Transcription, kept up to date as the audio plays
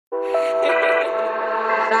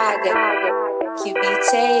G'day,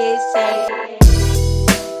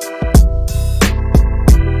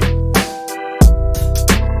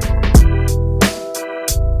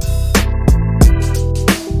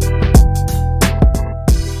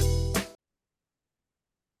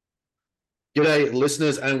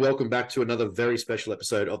 listeners, and welcome back to another very special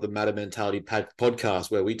episode of the Matter Mentality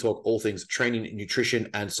podcast, where we talk all things training, nutrition,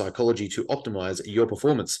 and psychology to optimize your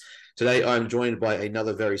performance. Today, I'm joined by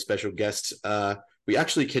another very special guest. We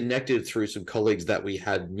actually connected through some colleagues that we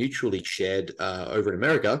had mutually shared over in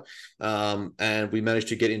America, and we managed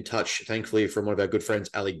to get in touch, thankfully, from one of our good friends,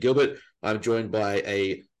 Ali Gilbert. I'm joined by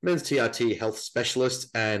a men's TRT health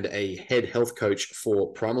specialist and a head health coach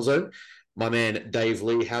for Primal Zone. My man, Dave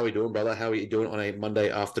Lee. How are you doing, brother? How are you doing on a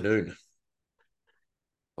Monday afternoon?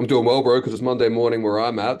 I'm doing well, bro, because it's Monday morning where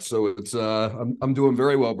I'm at. So it's I'm doing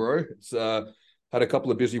very well, bro. It's had a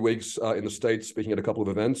couple of busy weeks in the States, speaking at a couple of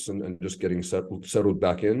events and just getting settled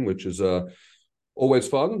back in, which is always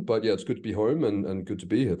fun. But yeah, it's good to be home and good to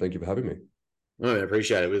be here. Thank you for having me. I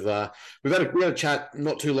appreciate it. We've had a chat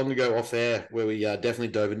not too long ago off air where we definitely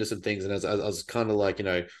dove into some things, and as I was kind of like,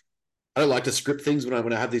 I don't like to script things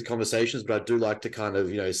when I have these conversations, but I do like to kind of,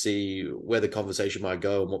 see where the conversation might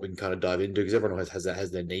go and what we can kind of dive into, because everyone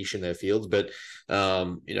has their niche in their fields. But,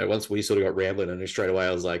 once we sort of got rambling, and straight away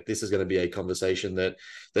I was like, this is going to be a conversation that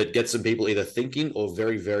gets some people either thinking or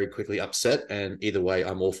very, very quickly upset. And either way,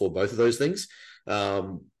 I'm all for both of those things.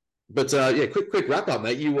 Quick wrap up,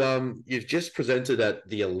 mate. You've just presented at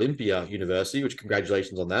the Olympia University, which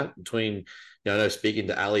congratulations on that. Between, I know speaking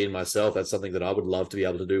to Ali and myself, that's something that I would love to be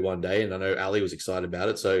able to do one day. And I know Ali was excited about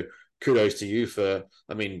it. So kudos to you for,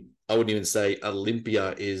 I wouldn't even say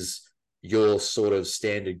Olympia is your sort of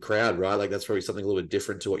standard crowd, right? Like that's probably something a little bit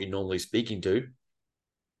different to what you're normally speaking to.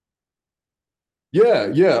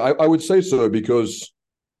 Yeah, I would say so, because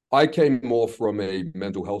I came more from a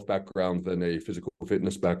mental health background than a physical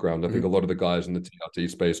fitness background. I think a lot of the guys in the TRT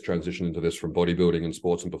space transition into this from bodybuilding and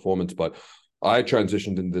sports and performance, but I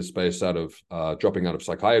transitioned into this space out of dropping out of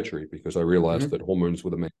psychiatry, because I realized that hormones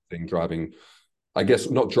were the main thing driving, I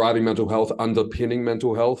guess, not driving mental health, underpinning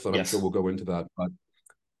mental health. And I'm sure we'll go into that. But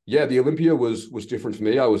yeah, the Olympia was different for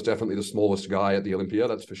me. I was definitely the smallest guy at the Olympia,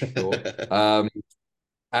 that's for sure.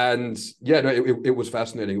 And yeah, no, it was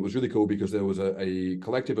fascinating. It was really cool because there was a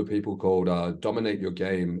collective of people called Dominate Your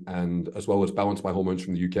Game, and as well as Balance My Hormones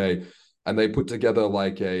from the UK. And they put together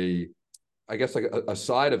like a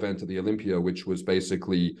side event at the Olympia, which was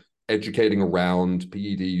basically educating around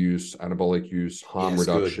PED use, anabolic use, harm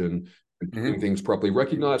reduction, and doing things properly,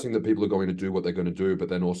 recognizing that people are going to do what they're going to do, but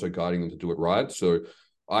then also guiding them to do it right. So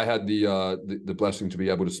I had the blessing to be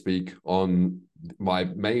able to speak on my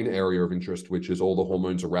main area of interest, which is all the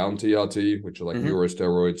hormones around TRT, which are like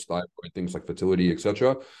neurosteroids, thyroid, things like fertility,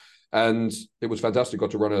 etc. And it was fantastic. Got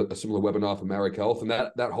to run a similar webinar for Marek Health, and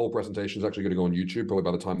that whole presentation is actually going to go on YouTube probably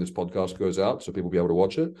by the time this podcast goes out, so people will be able to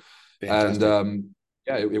watch it. Fantastic. And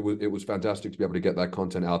it was fantastic to be able to get that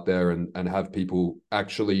content out there and have people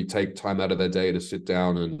actually take time out of their day to sit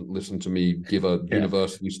down and listen to me give a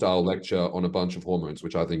university style lecture on a bunch of hormones,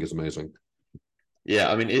 which I think is amazing.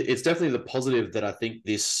 Yeah, it's definitely the positive that I think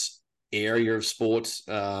this area of sport,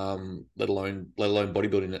 let alone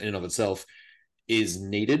bodybuilding in and of itself, is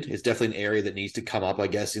needed. It's definitely an area that needs to come up, I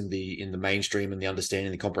guess, in the mainstream, and the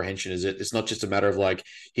understanding, the comprehension. It's not just a matter of like,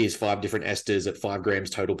 here's 5 different esters at 5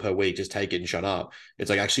 grams total per week, just take it and shut up.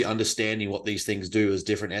 It's like actually understanding what these things do as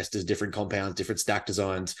different esters, different compounds, different stack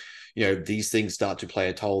designs. These things start to play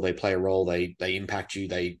a toll. They play a role. They impact you.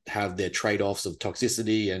 They have their trade-offs of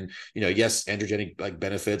toxicity and, yes, androgenic like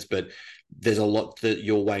benefits, but there's a lot that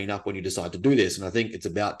you're weighing up when you decide to do this. And I think it's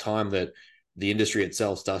about time that the industry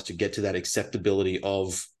itself starts to get to that acceptability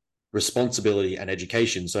of responsibility and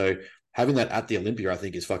education. So having that at the Olympia, I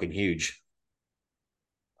think, is fucking huge.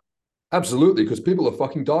 Absolutely, because people are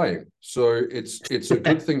fucking dying. So it's a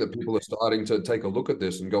good thing that people are starting to take a look at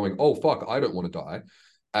this and going, oh, fuck, I don't want to die.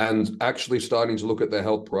 And actually starting to look at their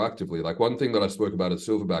health proactively. Like one thing that I spoke about at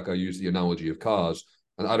Silverback, I use the analogy of cars.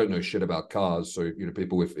 And I don't know shit about cars. So,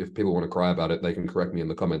 people, if people want to cry about it, they can correct me in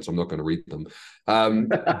the comments. I'm not going to read them.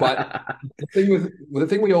 But the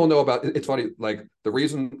thing we all know about, it's funny, like the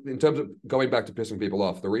reason, in terms of going back to pissing people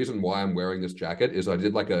off, the reason why I'm wearing this jacket is I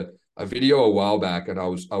did like a video a while back, and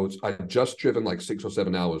I'd just driven like 6 or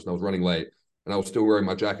 7 hours and I was running late. And I was still wearing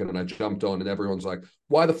my jacket, and I jumped on, and everyone's like,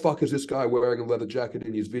 why the fuck is this guy wearing a leather jacket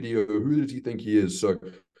in his video? Who does he think he is? So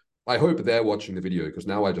I hope they're watching the video, because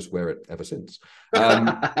now I just wear it ever since.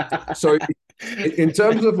 So in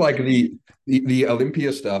terms of like the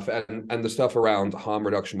Olympia stuff and the stuff around harm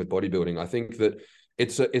reduction with bodybuilding, I think that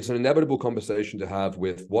it's an inevitable conversation to have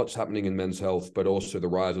with what's happening in men's health, but also the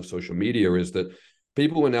rise of social media is that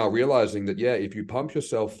people are now realizing that, yeah, if you pump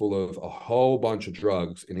yourself full of a whole bunch of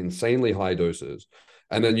drugs in insanely high doses,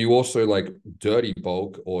 and then you also like dirty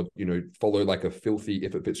bulk or, follow like a filthy,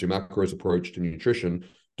 if it fits your macros approach to nutrition,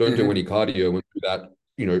 don't do any Mm-hmm. cardio and do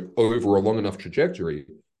that, over a long enough trajectory,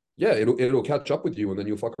 yeah, it'll catch up with you and then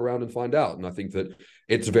you'll fuck around and find out. And I think that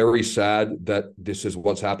it's very sad that this is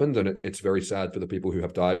what's happened. And it's very sad for the people who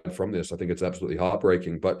have died from this. I think it's absolutely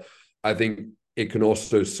heartbreaking. But I think it can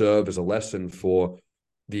also serve as a lesson for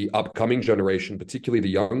the upcoming generation, particularly the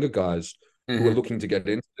younger guys who are Mm-hmm. looking to get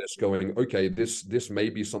into this, going, okay, this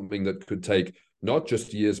may be something that could take not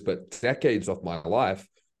just years, but decades of my life.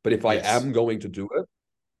 But if I Yes. am going to do it,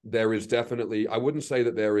 there is definitely, I wouldn't say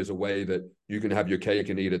that there is a way that you can have your cake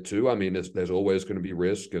and eat it too. I mean, there's always going to be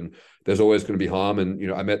risk and there's always going to be harm.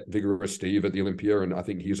 And, I met Vigorous Steve at the Olympia, and I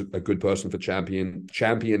think he's a good person for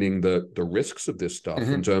championing the risks of this stuff in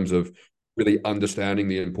Mm-hmm. terms of really understanding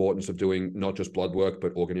the importance of doing not just blood work,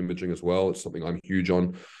 but organ imaging as well. It's something I'm huge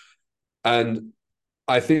on. And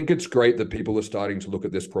I think it's great that people are starting to look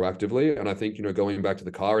at this proactively. And I think, going back to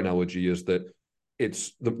the car analogy, is that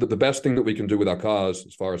it's the best thing that we can do with our cars,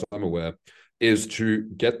 as far as I'm aware, is to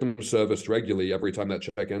get them serviced regularly every time that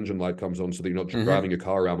check engine light comes on, so that you're not Mm-hmm. driving your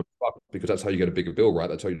car around, because that's how you get a bigger bill, right?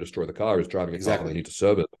 That's how you destroy the car, is driving a car when you Exactly. need to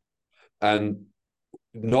service. And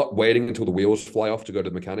not waiting until the wheels fly off to go to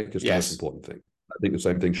the mechanic is the most Yes. important thing. I think the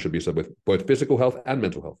same thing should be said with both physical health and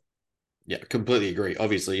mental health. Yeah, completely agree.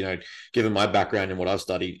 Obviously, given my background and what I've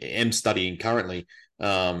studied, am studying currently,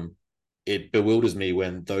 um, it bewilders me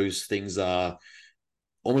when those things are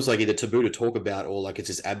almost like either taboo to talk about, or like it's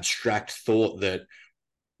this abstract thought that,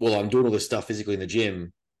 well, I'm doing all this stuff physically in the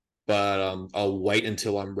gym, but I'll wait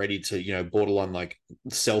until I'm ready to, borderline like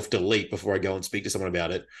self delete before I go and speak to someone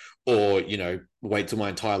about it, or wait till my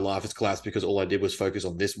entire life has collapsed because all I did was focus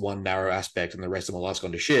on this one narrow aspect and the rest of my life's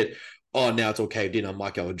gone to shit. Oh, now it's all caved in. I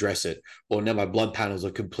might go address it. Or now my blood panels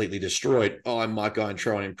are completely destroyed. Oh, I might go and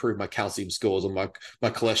try and improve my calcium scores or my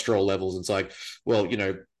cholesterol levels. It's like, well,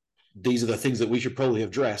 these are the things that we should probably have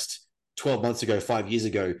addressed 12 months ago, 5 years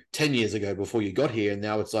ago, 10 years ago before you got here. And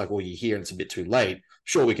now it's like, well, you're here and it's a bit too late.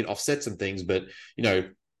 Sure, we can offset some things, but,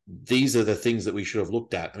 these are the things that we should have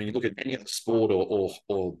looked at. I mean, you look at any other sport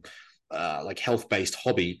or like health-based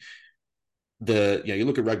hobby, you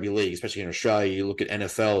look at rugby league, especially in Australia, you look at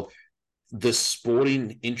NFL, the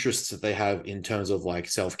sporting interests that they have in terms of like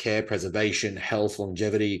self-care, preservation, health,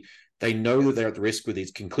 longevity, they know that they're at risk with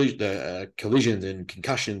these collisions and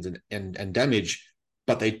concussions and damage,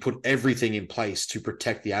 but they put everything in place to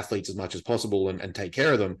protect the athletes as much as possible and take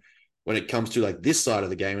care of them. When it comes to like this side of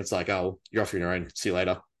the game, it's like, oh, you're off on your own. See you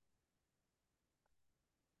later.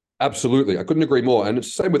 Absolutely. I couldn't agree more. And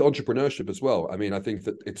it's the same with entrepreneurship as well. I mean, I think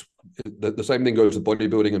that it's the same thing goes with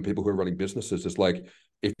bodybuilding and people who are running businesses. It's like,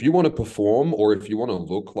 if you want to perform or if you want to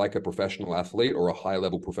look like a professional athlete or a high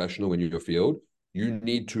level professional in your field, you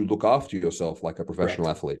need to look after yourself like a professional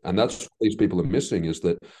Correct. athlete. And that's what these people are missing, is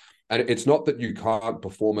that, and it's not that you can't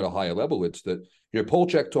perform at a higher level. It's that, Paul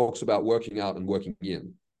Chek talks about working out and working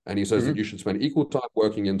in. And he says that Mm-hmm. you should spend equal time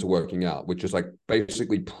working into working out, which is like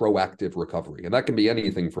basically proactive recovery. And that can be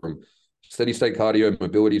anything from steady state cardio,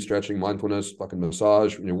 mobility, stretching, mindfulness, fucking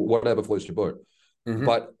massage, whatever floats your boat. Mm-hmm.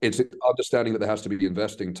 But it's understanding that there has to be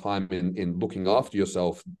investing time in looking after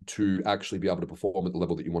yourself to actually be able to perform at the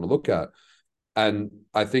level that you want to look at. And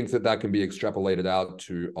I think that that can be extrapolated out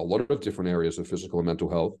to a lot of different areas of physical and mental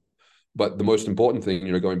health. But the most important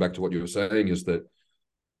thing, going back to what you were saying, is that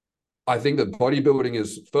I think that bodybuilding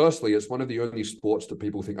is, firstly, it's one of the only sports that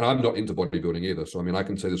people think, and I'm not into bodybuilding either. So, I mean, I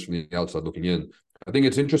can say this from the outside looking in. I think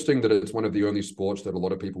it's interesting that it's one of the only sports that a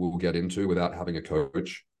lot of people will get into without having a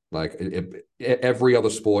coach. Like every other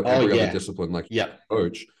sport, Oh every other yeah. discipline, like Yep.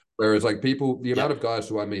 coach. Whereas like people, the amount of Yep. guys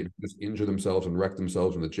who I meet just injure themselves and wreck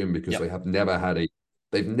themselves in the gym because Yep.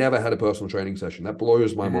 they've never had a personal training session. That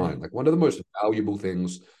blows my Mm-hmm. mind. Like one of the most valuable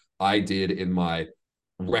things I did in my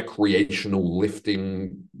recreational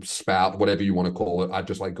lifting spout, whatever you want to call it. I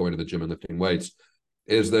just like going to the gym and lifting weights.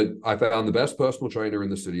 Is that I found the best personal trainer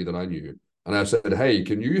in the city that I knew. And I said, hey,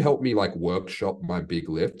 can you help me like workshop my big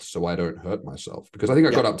lifts so I don't hurt myself? Because I think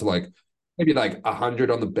I got Yep. up to like maybe like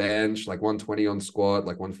 100 on the bench, like 120 on squat,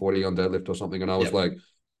 like 140 on deadlift or something. And I was Yep. like,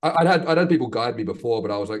 I'd had people guide me before, but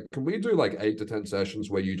I was like, can we do like 8 to 10 sessions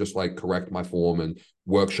where you just like correct my form and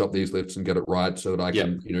workshop these lifts and get it right so that I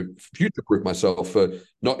Yep. can, future proof myself for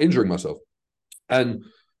not injuring myself. And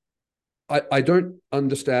I don't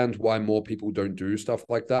understand why more people don't do stuff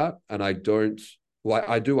like that. And I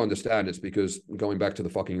do understand it's because going back to the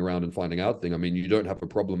fucking around and finding out thing, I mean, you don't have a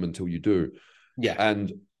problem until you do. Yeah.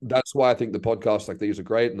 And that's why I think the podcasts like these are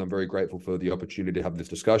great. And I'm very grateful for the opportunity to have this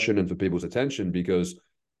discussion and for people's attention, because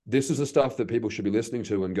this is the stuff that people should be listening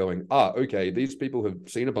to and going, okay, these people have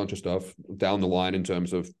seen a bunch of stuff down the line in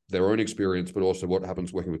terms of their own experience, but also what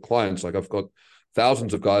happens working with clients. Like I've got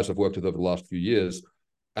thousands of guys I've worked with over the last few years.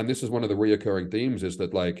 And this is one of the reoccurring themes, is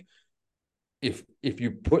that like, if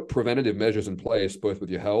you put preventative measures in place, both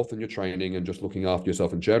with your health and your training and just looking after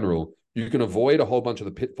yourself in general, you can avoid a whole bunch of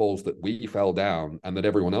the pitfalls that we fell down and that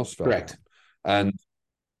everyone else fell down. Correct. And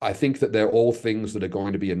I think that they're all things that are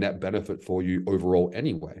going to be a net benefit for you overall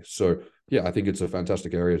anyway. So yeah, I think it's a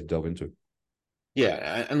fantastic area to delve into.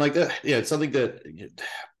 Yeah, and like that, yeah, it's something that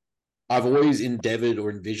I've always endeavored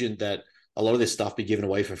or envisioned that a lot of this stuff be given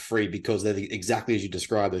away for free, because they're exactly as you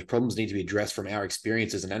described. Those problems need to be addressed from our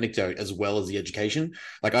experiences and anecdote as well as the education.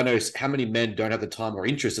 Like I know how many men don't have the time or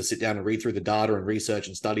interest to sit down and read through the data and research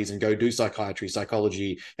and studies and go do psychiatry,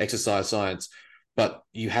 psychology, exercise science, but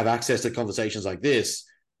you have access to conversations like this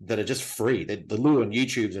that are just free. They're little on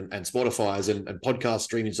YouTube's and Spotify's and podcast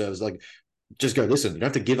streaming services. Like just go listen. You don't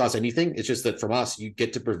have to give us anything. It's just that from us, you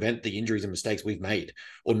get to prevent the injuries and mistakes we've made,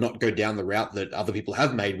 or not go down the route that other people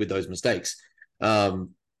have made with those mistakes. But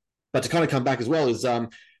to kind of come back as well is,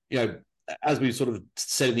 you know, as we sort of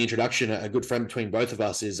said in the introduction, a good friend between both of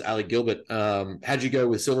us is Ali Gilbert. How'd you go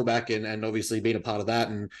with Silverback and obviously being a part of that?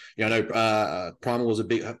 And, you know, I know Primal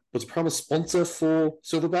was Primal a sponsor for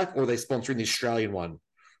Silverback, or are they sponsoring the Australian one?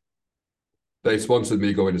 They sponsored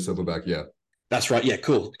me going to Silverback, yeah. That's right. Yeah,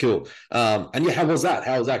 cool. And yeah, how was that?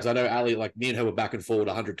 How was that? Because I know Ali, like me and her were back and forward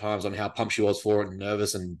 100 times on how pumped she was for it and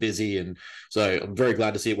nervous and busy. And so I'm very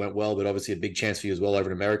glad to see it went well, but obviously a big chance for you as well over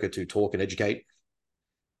in America to talk and educate.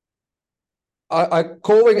 I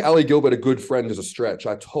calling Ali Gilbert a good friend is a stretch.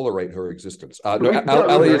 I tolerate her existence. No,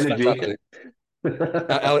 Ali is fantastic.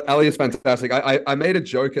 Ali is fantastic. I made a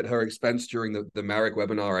joke at her expense during the Marek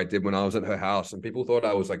webinar I did when I was at her house, and people thought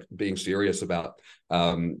I was like being serious about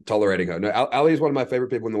tolerating her. No, Ali is one of my favorite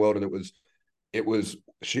people in the world, and it was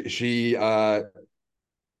she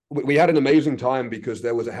we had an amazing time because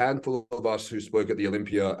there was a handful of us who spoke at the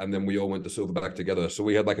Olympia, and then we all went to Silverback together. So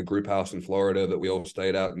we had like a group house in Florida that we all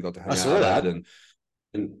stayed out and got to hang out at, and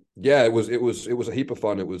yeah, it was a heap of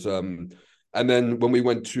fun. It was and then when we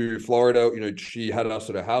went to Florida, you know, she had us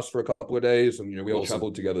at her house for a couple of days, and you know, we all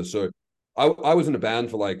traveled together. So I was in a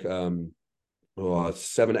band for like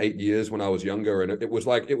 7-8 years when I was younger, and it was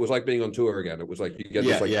like being on tour again. It was like you get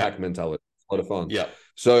this like pack mentality. A lot of fun. Yeah.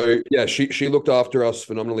 So yeah, she looked after us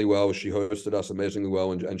phenomenally well. She hosted us amazingly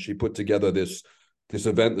well, and she put together this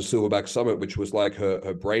event, the Silverback Summit, which was like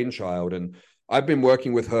her brainchild. And I've been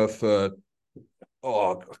working with her for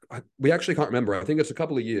we actually can't remember. I think it's a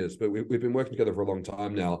couple of years, but we've been working together for a long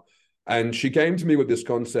time now. And she came to me with this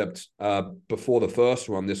concept before the first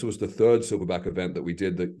one. This was the third Silverback event that we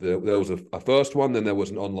did. There was a first one, then there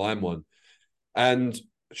was an online one. And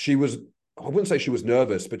she was, I wouldn't say she was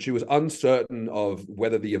nervous, but she was uncertain of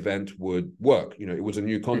whether the event would work. You know, it was a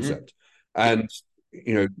new concept. And,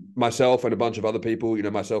 you know, myself and a bunch of other people, you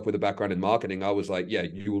know, myself with a background in marketing, I was like, yeah,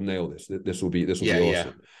 you will nail this. This will be awesome.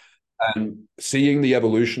 Yeah. And seeing the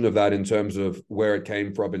evolution of that in terms of where it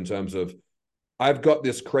came from, in terms of, I've got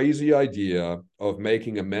this crazy idea of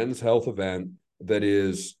making a men's health event that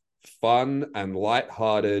is fun and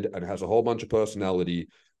lighthearted and has a whole bunch of personality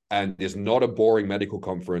and is not a boring medical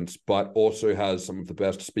conference, but also has some of the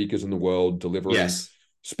best speakers in the world delivering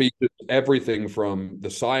speeches, everything from the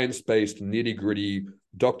science-based nitty-gritty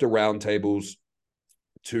doctor roundtables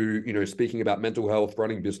to, you know, speaking about mental health,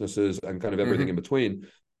 running businesses, and kind of everything in between.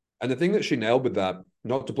 And the thing that she nailed with that,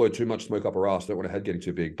 not to blow too much smoke up her ass, don't want her head getting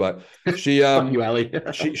too big, but she fuck you, Ali.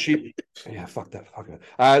 she yeah, fuck that.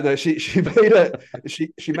 No,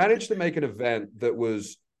 she managed to make an event that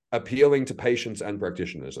was appealing to patients and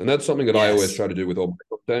practitioners. And that's something that I always try to do with all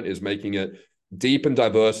my content, is making it deep and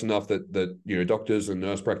diverse enough that you know, doctors and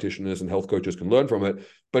nurse practitioners and health coaches can learn from it,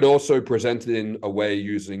 but also presented in a way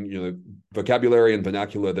using, you know, vocabulary and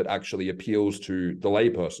vernacular that actually appeals to the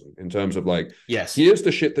layperson, in terms of like, here's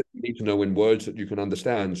the shit that you need to know in words that you can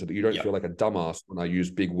understand, so that you don't feel like a dumbass when I use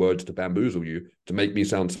big words to bamboozle you to make me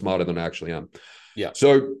sound smarter than I actually am.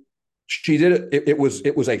 So she did it. It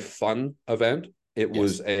was a fun event. It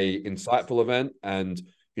was a insightful event. And,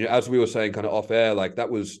 you know, as we were saying kind of off air, like that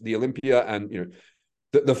was the Olympia. And, you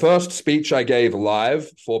know, the first speech I gave live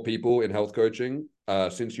for people in health coaching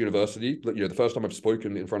since university, you know, the first time I've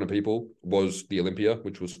spoken in front of people was the Olympia,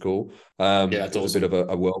 which was cool. It was a bit of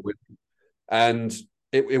a whirlwind. And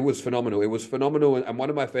it was phenomenal. It was phenomenal. And one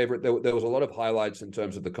of my favorite, there was a lot of highlights in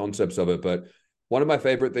terms of the concepts of it, but one of my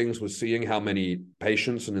favorite things was seeing how many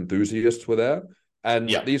patients and enthusiasts were there. And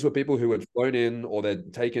Yeah. these were people who had flown in, or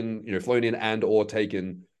they'd taken, flown in and or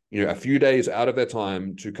taken, a few days out of their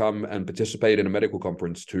time to come and participate in a medical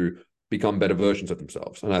conference to become better versions of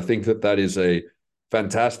themselves. And I think that that is a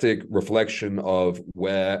fantastic reflection of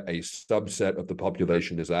where a subset of the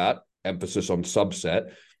population is at, emphasis on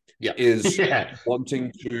subset, Yeah. is Yeah.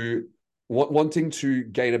 wanting to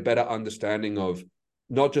gain a better understanding of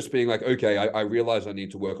not just being like, okay, I realize I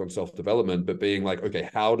need to work on self-development, but being like, okay,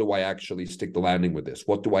 how do I actually stick the landing with this?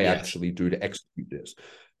 What do I Yes. actually do to execute this?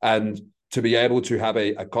 And to be able to have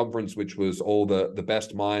a conference which was all the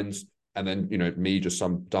best minds, and then me, just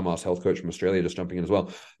some dumbass health coach from Australia, just jumping in as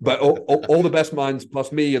well, but all the best minds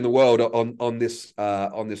plus me in the world on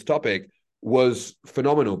this topic was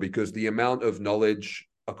phenomenal, because the amount of knowledge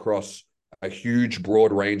across a huge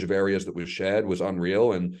broad range of areas that was shared was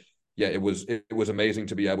unreal. And yeah, it was amazing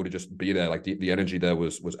to be able to just be there. Like the energy there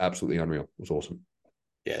was absolutely unreal. It was awesome.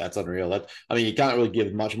 Yeah, that's unreal. I mean, you can't really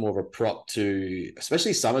give much more of a prop to,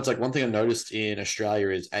 especially summits. Like one thing I noticed in Australia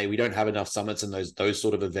is, we don't have enough summits and those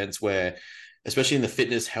sort of events where, especially in the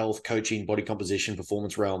fitness, health, coaching, body composition,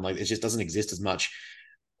 performance realm, like it just doesn't exist as much.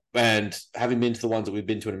 And having been to the ones that we've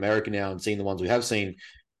been to in America now and seen the ones we have seen,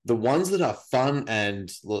 the ones that are fun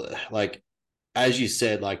and like, as you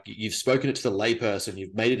said, like you've spoken it to the layperson,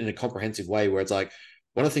 you've made it in a comprehensive way where it's like,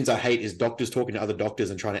 one of the things I hate is doctors talking to other doctors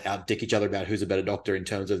and trying to outdick each other about who's a better doctor in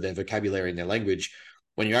terms of their vocabulary and their language.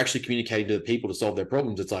 When you're actually communicating to the people to solve their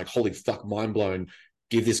problems, it's like, holy fuck, mind blown.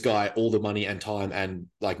 Give this guy all the money and time and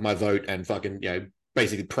like my vote and fucking,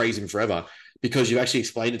 basically praise him forever, because you've actually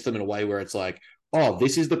explained it to them in a way where it's like, oh,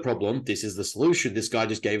 this is the problem. This is the solution. This guy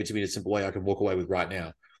just gave it to me in a simple way I can walk away with right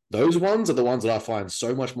now. Those ones are the ones that I find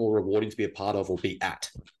so much more rewarding to be a part of or be at.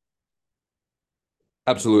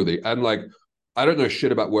 Absolutely. And like, I don't know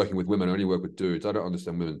shit about working with women. I only work with dudes. I don't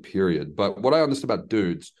understand women, period. But what I understand about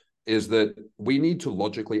dudes is that we need to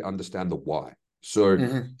logically understand the why. So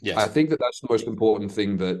I Yes. think that that's the most important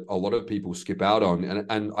thing that a lot of people skip out on.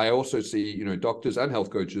 And I also see, doctors and health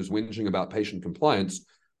coaches whinging about patient compliance,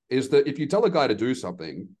 is that if you tell a guy to do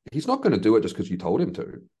something, he's not going to do it just because you told him to,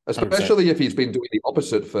 100%. especially if he's been doing the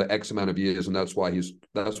opposite for X amount of years, and that's why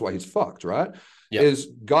he's fucked, right? Yeah. Is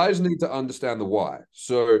guys need to understand the why.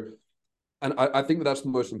 So, and I think that's the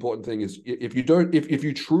most important thing, is if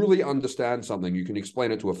you truly understand something, you can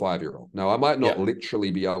explain it to a 5-year-old. Now, I might not Yeah.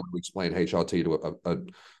 literally be able to explain HRT to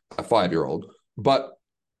a 5-year-old, but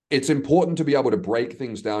it's important to be able to break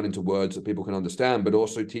things down into words that people can understand, but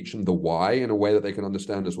also teach them the why in a way that they can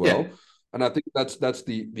understand as Yeah. well. And I think that's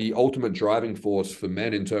the ultimate driving force for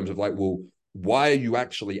men, in terms of like, well, why are you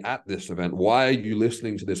actually at this event? Why are you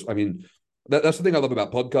listening to this? I mean, that's the thing I love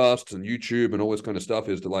about podcasts and YouTube and all this kind of stuff,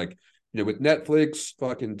 is that, like, with Netflix,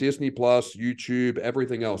 fucking Disney Plus, YouTube,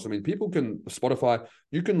 everything else. I mean, people can, Spotify,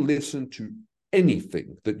 you can listen to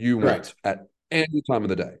anything that you want Correct. at any time of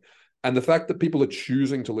the day. And the fact that people are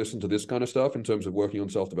choosing to listen to this kind of stuff in terms of working on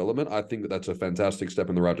self-development, I think that that's a fantastic step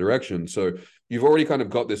in the right direction. So you've already kind of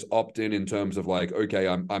got this opt-in in terms of like, okay,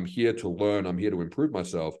 I'm here to learn, I'm here to improve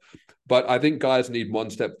myself. But I think guys need one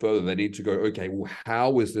step further. They need to go, okay, well,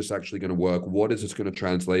 how is this actually going to work? What is this going to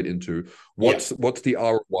translate into? Yeah. What's the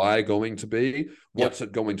ROI going to be? Yeah. What's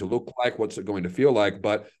it going to look like? What's it going to feel like?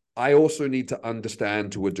 But I also need to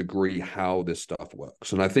understand to a degree how this stuff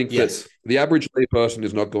works. And I think that Yes. the average layperson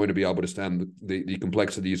is not going to be able to stand the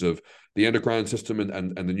complexities of the endocrine system and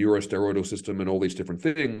the neurosteroidal system and all these different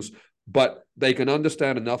things, but they can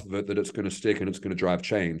understand enough of it that it's going to stick and it's going to drive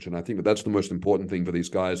change. And I think that that's the most important thing for these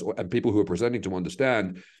guys and people who are presenting to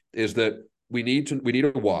understand, is that we need a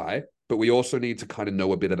why, but we also need to kind of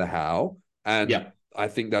know a bit of the how. And Yeah. I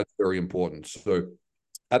think that's very important. So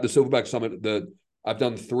at the Silverback Summit, I've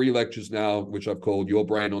done 3 lectures now, which I've called Your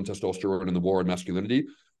Brain on Testosterone and the War on Masculinity.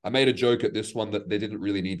 I made a joke at this one that there didn't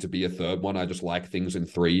really need to be a third one. I just like things in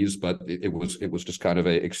threes, but it was just kind of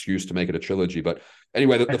an excuse to make it a trilogy. But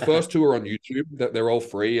anyway, the first 2 are on YouTube. They're all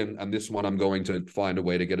free, and this one I'm going to find a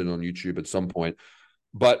way to get it on YouTube at some point.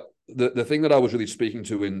 But the thing that I was really speaking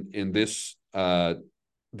to in this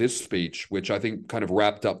speech, which I think kind of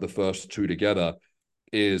wrapped up the first 2 together,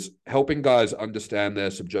 is helping guys understand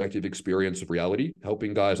their subjective experience of reality,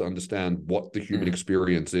 helping guys understand what the human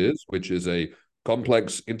experience is, which is a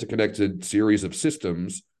complex, interconnected series of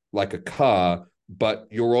systems like a car, but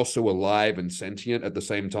you're also alive and sentient at the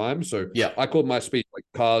same time. So Yeah. I called my speech like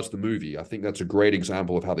Cars the movie. I think that's a great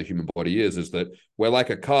example of how the human body is that we're like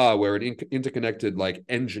a car, we're an interconnected, like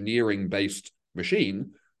engineering-based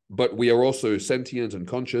machine, but we are also sentient and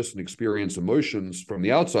conscious and experience emotions from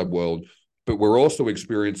the outside world, but we're also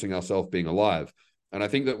experiencing ourselves being alive. And I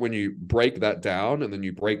think that when you break that down and then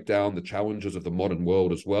you break down the challenges of the modern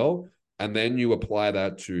world as well, and then you apply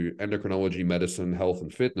that to endocrinology, medicine, health,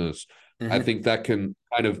 and fitness, I think that can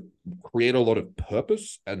kind of create a lot of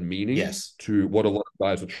purpose and meaning Yes. to what a lot of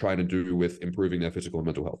guys are trying to do with improving their physical and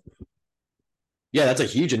mental health. Yeah, that's a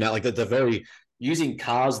huge amount. Like the very using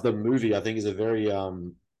Cars the movie, I think is a very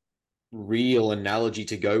real analogy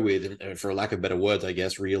to go with, and for lack of better words, I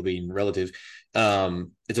guess, real being relative.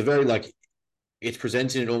 It's a very like it's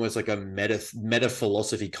presented in almost like a meta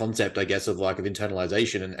philosophy concept, I guess, of like of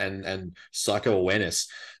internalization and psycho awareness.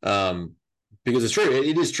 Because it's true,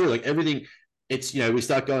 it is true. Like everything, it's we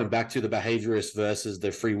start going back to the behaviorists versus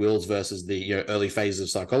the free wills versus the early phases of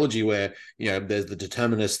psychology, where there's the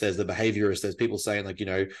determinists, there's the behaviorists, there's people saying like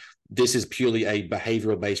this is purely a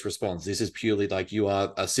behavioral based response. This is purely like you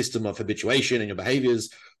are a system of habituation in your behaviors.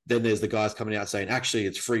 Then there's the guys coming out saying, actually,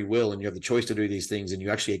 it's free will and you have the choice to do these things and you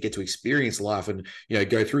actually get to experience life and,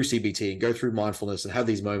 go through CBT and go through mindfulness and have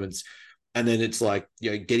these moments. And then it's like,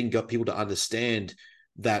 getting people to understand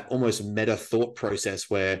that almost meta thought process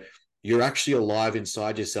where you're actually alive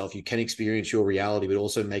inside yourself. You can experience your reality, but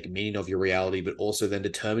also make meaning of your reality, but also then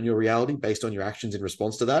determine your reality based on your actions in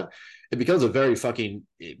response to that. It becomes a very fucking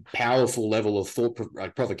powerful level of thought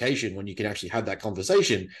provocation when you can actually have that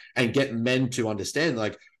conversation and get men to understand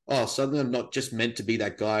like, oh, suddenly I'm not just meant to be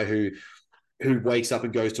that guy who wakes up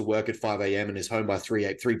and goes to work at 5 a.m. and is home by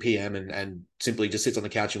 3 p.m. and simply just sits on the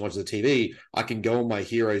couch and watches the TV. I can go on my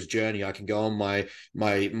hero's journey. I can go on my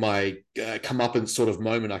comeuppance sort of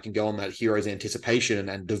moment. I can go on that hero's anticipation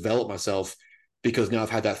and develop myself because now I've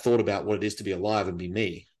had that thought about what it is to be alive and be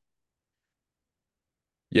me.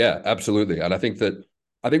 Yeah, absolutely. And I think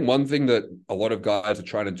one thing that a lot of guys are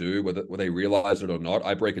trying to do, whether they realize it or not,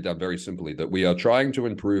 I break it down very simply, that we are trying to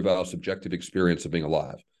improve our subjective experience of being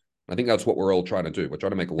alive. I think that's what we're all trying to do. We're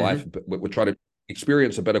trying to make life, we're trying to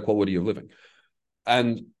experience a better quality of living.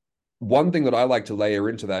 And one thing that I like to layer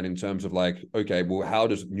into that in terms of like, okay, well, how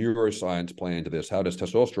does neuroscience play into this? How does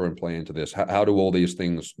testosterone play into this? How do all these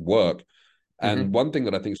things work? And one thing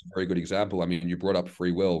that I think is a very good example, I mean, you brought up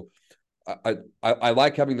free will. I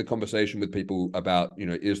like having the conversation with people about,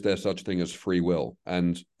 is there such thing as free will?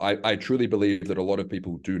 And I truly believe that a lot of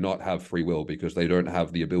people do not have free will because they don't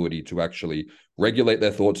have the ability to actually regulate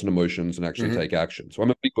their thoughts and emotions and actually take action. So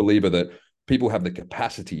I'm a big believer that people have the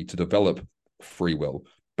capacity to develop free will.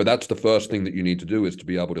 But that's the first thing that you need to do, is to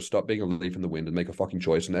be able to stop being a leaf in the wind and make a fucking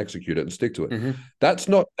choice and execute it and stick to it. That's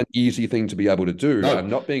not an easy thing to be able to do. No. And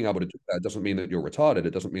not being able to do that doesn't mean that you're retarded.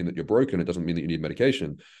 It doesn't mean that you're broken. It doesn't mean that you need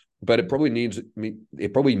medication. But it probably means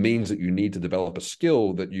that you need to develop a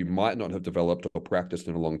skill that you might not have developed or practiced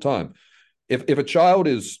in a long time. If a child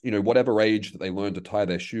is, whatever age that they learn to tie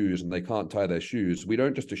their shoes and they can't tie their shoes, we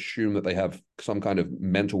don't just assume that they have some kind of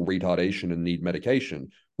mental retardation and need medication.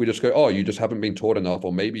 We just go, oh, you just haven't been taught enough,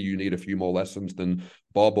 or maybe you need a few more lessons than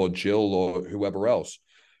Bob or Jill or whoever else.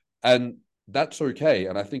 And that's okay.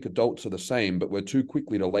 And I think adults are the same, but we're too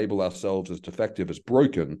quickly to label ourselves as defective, as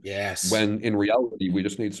broken. Yes. When in reality, we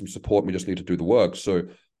just need some support. And we just need to do the work. So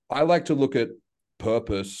I like to look at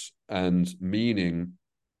purpose and meaning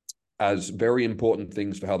as very important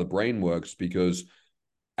things for how the brain works, because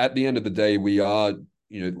at the end of the day, we are,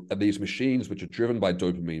 these machines which are driven by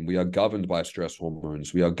dopamine. We are governed by stress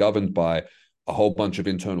hormones. We are governed by a whole bunch of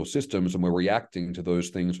internal systems, and we're reacting to those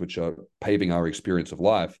things which are paving our experience of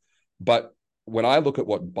life. But when I look at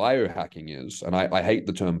what biohacking is, and I hate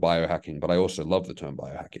the term biohacking, but I also love the term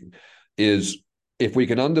biohacking, is if we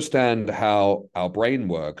can understand how our brain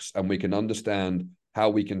works and we can understand how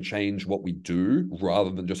we can change what we do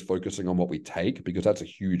rather than just focusing on what we take, because that's a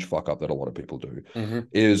huge fuck up that a lot of people do,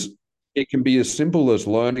 is it can be as simple as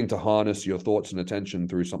learning to harness your thoughts and attention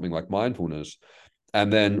through something like mindfulness.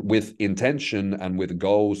 And then with intention and with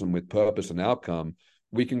goals and with purpose and outcome,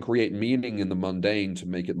 we can create meaning in the mundane to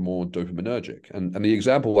make it more dopaminergic. And the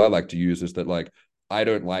example I like to use is that, like, I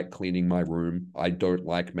don't like cleaning my room. I don't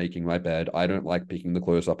like making my bed. I don't like picking the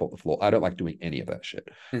clothes up off the floor. I don't like doing any of that shit.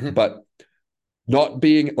 But not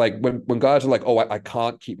being like, when guys are like, oh, I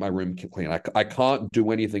can't keep my room clean. I can't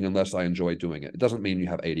do anything unless I enjoy doing it. It doesn't mean you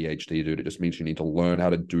have ADHD, dude. It just means you need to learn how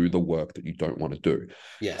to do the work that you don't want to do.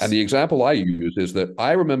 Yes. And the example I use is that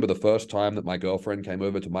I remember the first time that my girlfriend came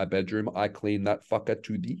over to my bedroom, I cleaned that fucker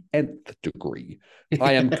to the nth degree.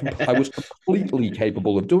 I was completely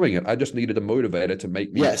capable of doing it. I just needed a motivator to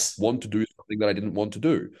make me want to do something that I didn't want to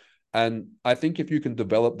do. And I think if you can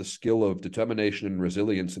develop the skill of determination and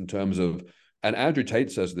resilience in terms of, and Andrew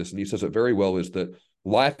Tate says this, and he says it very well, is that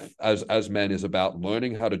life as men is about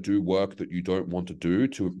learning how to do work that you don't want to do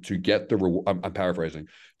to get the reward. I'm paraphrasing,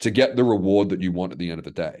 to get the reward that you want at the end of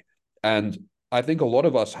the day. And I think a lot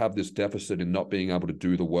of us have this deficit in not being able to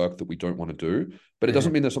do the work that we don't want to do, but it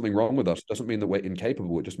doesn't mean there's something wrong with us. It doesn't mean that we're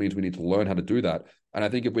incapable. It just means we need to learn how to do that. And I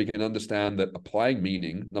think if we can understand that applying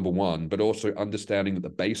meaning, number one, but also understanding that the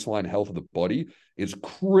baseline health of the body is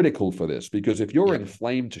critical for this, because if you're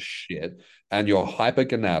inflamed to shit and you're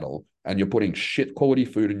hypergonadal and you're putting shit quality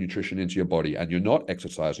food and nutrition into your body and you're not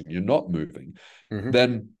exercising, you're not moving,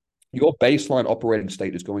 then your baseline operating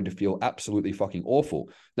state is going to feel absolutely fucking awful.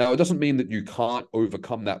 Now, it doesn't mean that you can't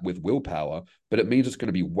overcome that with willpower, but it means it's going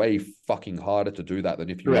to be way fucking harder to do that than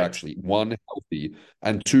if you were actually, one, healthy,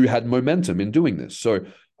 and two, had momentum in doing this. So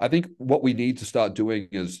I think what we need to start doing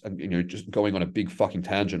is, you know, just going on a big fucking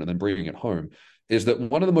tangent and then bringing it home, is that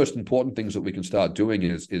one of the most important things that we can start doing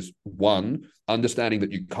is one, understanding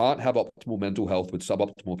that you can't have optimal mental health with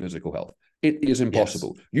suboptimal physical health. It is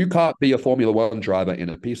impossible. Yes. You can't be a Formula One driver in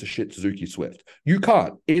a piece of shit Suzuki Swift. You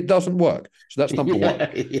can't. It doesn't work. So that's number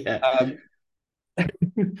one.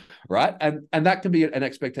 Right? And that can be an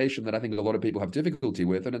expectation that I think a lot of people have difficulty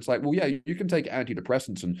with. And it's like, well, yeah, you can take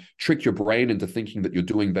antidepressants and trick your brain into thinking that you're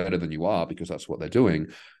doing better than you are, because that's what they're doing.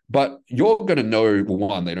 But you're going to know, well,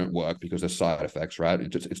 one, they don't work because there's side effects, right?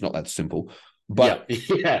 It's not that simple. But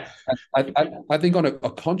I think on a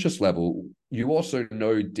conscious level, you also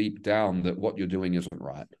know deep down that what you're doing isn't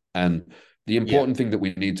right. And the important thing that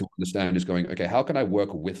we need to understand is going, okay, how can I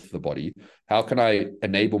work with the body? How can I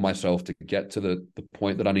enable myself to get to the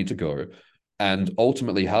point that I need to go? And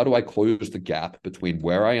ultimately, how do I close the gap between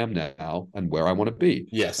where I am now and where I want to be?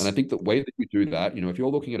 Yes. And I think the way that you do that, you know, if you're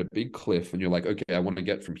looking at a big cliff and you're like, okay, I want to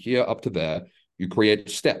get from here up to there, you create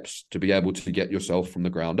steps to be able to get yourself from the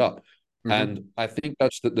ground up. And I think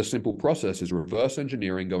that's the simple process is reverse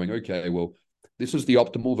engineering, going, okay, well, this is the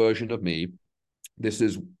optimal version of me. This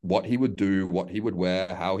is what he would do, what he would wear,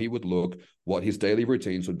 how he would look, what his daily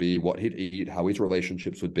routines would be, what he'd eat, how his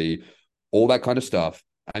relationships would be, all that kind of stuff.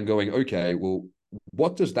 And going, okay, well,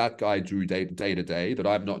 what does that guy do day to day that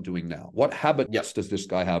I'm not doing now? What habits does this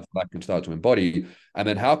guy have that I can start to embody? And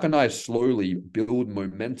then how can I slowly build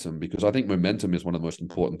momentum? Because I think momentum is one of the most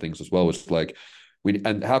important things as well. It's like,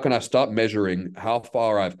 and how can I start measuring how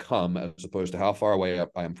far I've come as opposed to how far away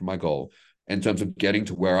I am from my goal in terms of getting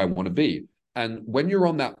to where I want to be? And when you're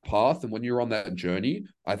on that path and when you're on that journey,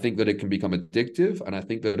 I think that it can become addictive. And I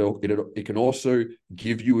think that it can also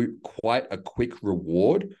give you quite a quick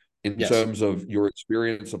reward in terms of your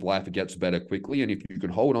experience of life. It gets better quickly. And if you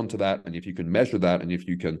can hold on to that, and if you can measure that, and if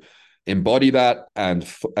you can embody that and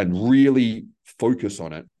really focus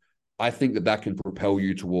on it, I think that can propel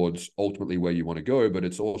you towards ultimately where you want to go. But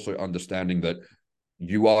it's also understanding that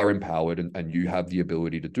you are empowered and you have the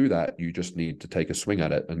ability to do that. You just need to take a swing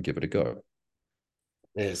at it and give it a go.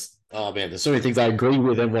 Yes. Oh man, there's so many things I agree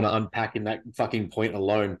with and want to unpack in that fucking point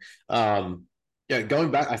alone.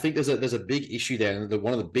 Going back, I think there's a big issue there, and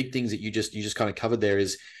one of the big things that you just kind of covered there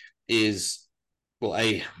is well,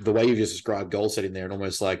 the way you just described goal setting there, and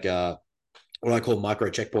almost like what I call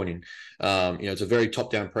micro checkpointing. It's a very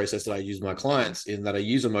top-down process that I use with my clients, in that I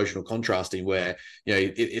use emotional contrasting, where,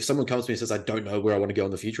 if someone comes to me and says, I don't know where I want to go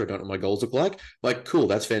in the future, I don't know what my goals look like, cool,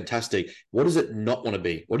 that's fantastic. What does it not want to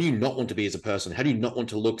be? What do you not want to be as a person? How do you not want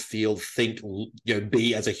to look, feel, think,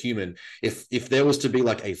 be as a human? If there was to be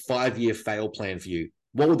like a 5-year fail plan for you,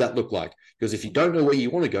 what would that look like? Because if you don't know where you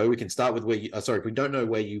want to go, we can start with if we don't know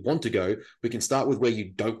where you want to go, we can start with where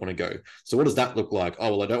you don't want to go. So what does that look like? Oh,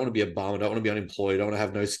 well, I don't want to be a bum. I don't want to be unemployed. I don't want to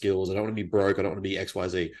have no skills. I don't want to be broke. I don't want to be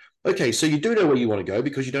XYZ. Okay, so you do know where you want to go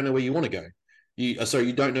because you don't know where you want to go. You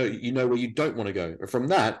don't know, where you don't want to go. From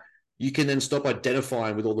that, you can then stop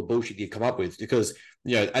identifying with all the bullshit you've come up with, because,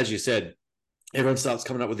 as you said, everyone starts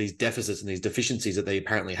coming up with these deficits and these deficiencies that they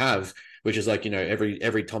apparently have, which is like,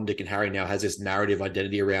 every Tom, Dick, and Harry now has this narrative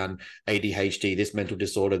identity around ADHD, this mental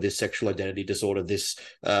disorder, this sexual identity disorder, this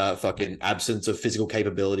fucking absence of physical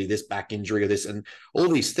capability, this back injury, or this, and all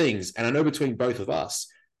these things. And I know between both of us,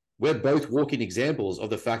 we're both walking examples of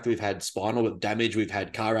the fact that we've had spinal damage, we've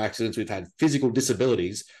had car accidents, we've had physical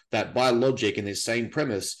disabilities that, by logic, in this same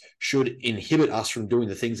premise, should inhibit us from doing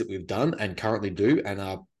the things that we've done and currently do and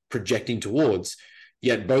are projecting towards.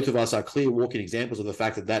 Yet both of us are clear walking examples of the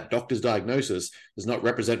fact that doctor's diagnosis does not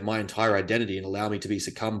represent my entire identity and allow me to be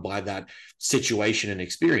succumbed by that situation and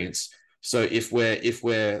experience. So if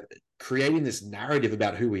we're creating this narrative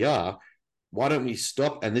about who we are, why don't we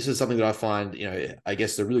stop? And this is something that I find, I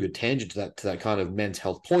guess a really good tangent to that kind of men's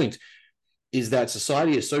health point, is that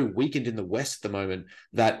society is so weakened in the West at the moment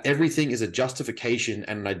that everything is a justification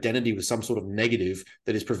and an identity with some sort of negative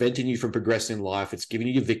that is preventing you from progressing in life. It's giving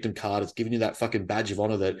you your victim card. It's giving you that fucking badge of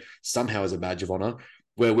honor that somehow is a badge of honor,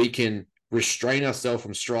 where we can restrain ourselves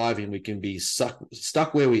from striving, we can be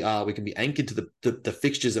stuck where we are, we can be anchored to the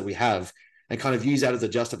fixtures that we have, and kind of use that as a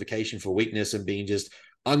justification for weakness and being just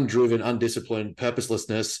undriven, undisciplined,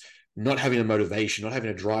 purposelessness, not having a motivation, not having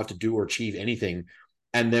a drive to do or achieve anything.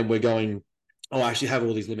 And then we're going, oh, I actually have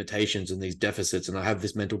all these limitations and these deficits, and I have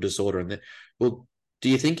this mental disorder. And then, well, do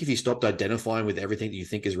you think if you stopped identifying with everything that you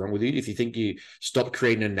think is wrong with you, if you think you stopped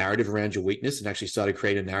creating a narrative around your weakness and actually started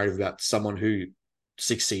creating a narrative about someone who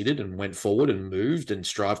succeeded and went forward and moved and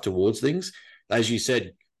strived towards things, as you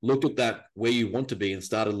said, looked at that where you want to be and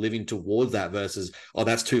started living towards that versus, oh,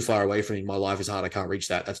 that's too far away from me. My life is hard. I can't reach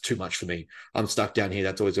that. That's too much for me. I'm stuck down here.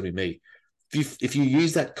 That's always going to be me. If you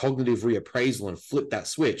use that cognitive reappraisal and flip that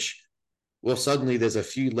switch, well, suddenly there's a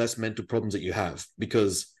few less mental problems that you have,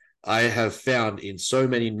 because I have found in so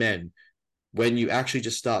many men, when you actually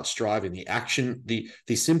just start striving,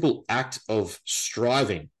 the simple act of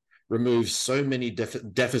striving removes so many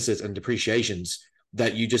deficits and depreciations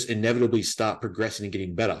that you just inevitably start progressing and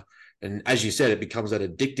getting better. And as you said, it becomes that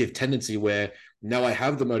addictive tendency where now I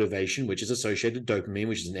have the motivation, which is associated dopamine,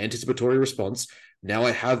 which is an anticipatory response. Now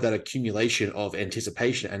I have that accumulation of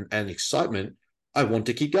anticipation and excitement. I want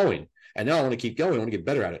to keep going. And now I want to keep going. I want to get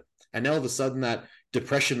better at it. And now all of a sudden that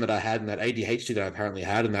depression that I had and that ADHD that I apparently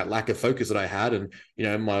had and that lack of focus that I had, and, you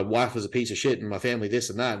know, my wife was a piece of shit and my family this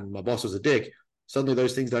and that and my boss was a dick, suddenly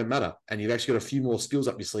those things don't matter. And you've actually got a few more skills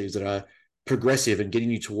up your sleeves that are progressive and getting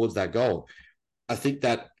you towards that goal. I think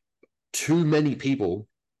that too many people,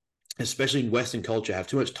 especially in Western culture, have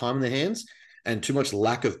too much time in their hands and too much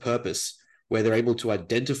lack of purpose, where they're able to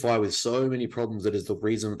identify with so many problems that is the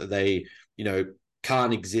reason that they, you know,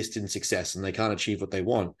 can't exist in success and they can't achieve what they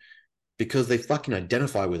want, because they fucking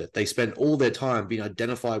identify with it. They spend all their time being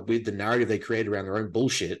identified with the narrative they create around their own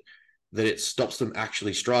bullshit, that it stops them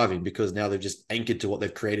actually striving, because now they've just anchored to what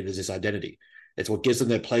they've created as this identity. It's what gives them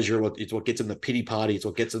their pleasure. It's what gets them the pity party. It's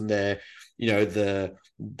what gets them their, you know,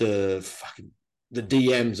 the fucking the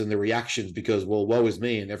DMs and the reactions, because, well, woe is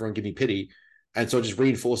me and everyone give me pity. And so it just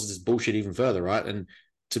reinforces this bullshit even further, right? And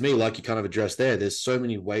to me, like you kind of addressed there, there's so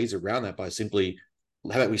many ways around that by simply,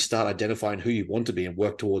 how about we start identifying who you want to be and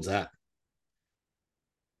work towards that?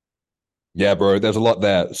 Yeah, bro, there's a lot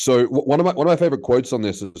there. So one of my favorite quotes on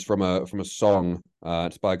this is from a song.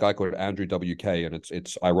 It's by a guy called Andrew WK, and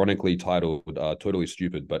it's ironically titled "Totally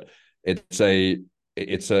Stupid," but it's a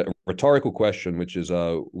rhetorical question, which is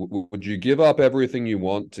would you give up everything you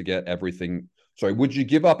want to get everything? Sorry, would you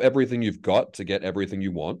give up everything you've got to get everything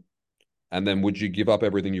you want? And then would you give up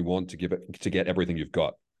everything you want to get everything you've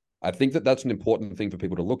got? I think that that's an important thing for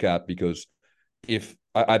people to look at, because if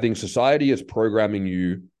I think society is programming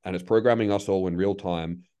you and it's programming us all in real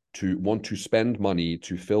time to want to spend money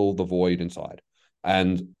to fill the void inside.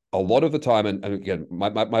 And a lot of the time, and again, my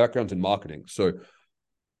background's in marketing. So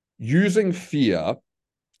using fear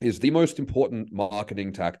is the most important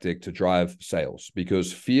marketing tactic to drive sales,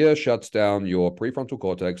 because fear shuts down your prefrontal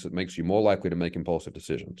cortex. It makes you more likely to make impulsive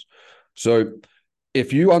decisions. So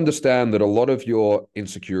if you understand that a lot of your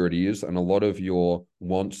insecurities and a lot of your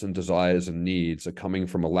wants and desires and needs are coming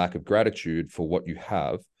from a lack of gratitude for what you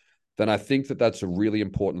have, then I think that that's a really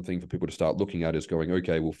important thing for people to start looking at, is going,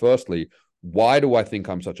 okay, well, firstly, why do I think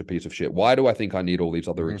I'm such a piece of shit? Why do I think I need all these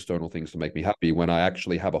other external things to make me happy when I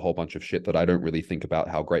actually have a whole bunch of shit that I don't really think about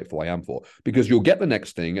how grateful I am for? Because you'll get the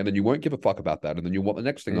next thing and then you won't give a fuck about that. And then you'll want the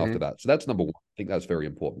next thing after that. So that's number one. I think that's very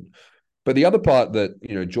important. But the other part that,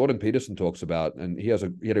 you know, Jordan Peterson talks about, and he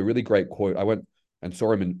had a really great quote. I went and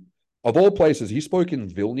saw him in, of all places, he spoke in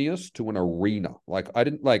Vilnius to an arena. Like, I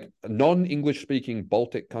didn't, like, a non-English speaking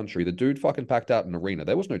Baltic country. The dude fucking packed out an arena.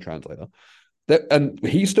 There was no translator. And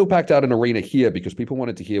he still packed out an arena here because people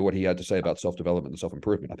wanted to hear what he had to say about self-development and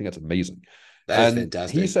self-improvement. I think that's amazing. That is And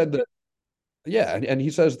fantastic. he said that, yeah, and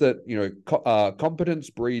he says that, you know,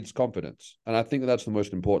 competence breeds confidence. And I think that that's the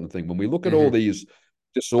most important thing. When we look at all these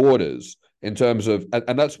disorders in terms of,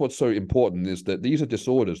 and that's what's so important, is that these are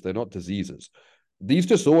disorders, they're not diseases. These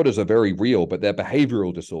disorders are very real, but they're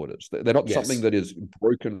behavioral disorders. They're not something that is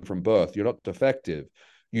broken from birth. You're not defective.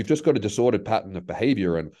 You've just got a disordered pattern of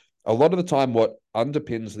behavior. And a lot of the time, what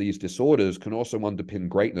underpins these disorders can also underpin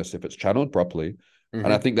greatness if it's channeled properly.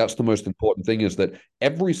 And I think that's the most important thing, is that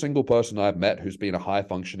every single person I've met who's been a high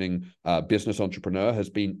functioning business entrepreneur has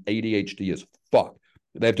been ADHD as fuck.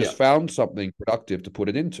 They've just found something productive to put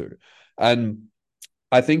it into. And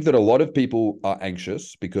I think that a lot of people are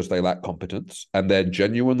anxious because they lack competence and they're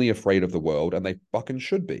genuinely afraid of the world, and they fucking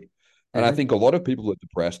should be. And I think a lot of people are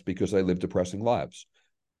depressed because they live depressing lives.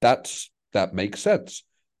 That makes sense.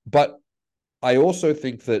 But I also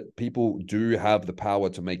think that people do have the power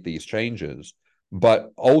to make these changes,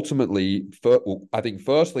 But ultimately, I think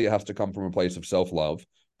firstly, it has to come from a place of self-love.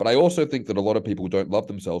 But I also think that a lot of people don't love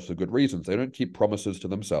themselves for good reasons. They don't keep promises to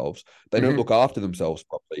themselves. They don't Mm-hmm. look after themselves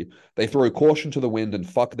properly. They throw caution to the wind and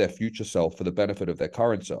fuck their future self for the benefit of their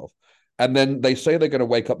current self. And then they say they're going to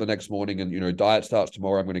wake up the next morning and, diet starts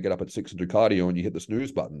tomorrow. I'm going to get up at 6 and do cardio, and you hit the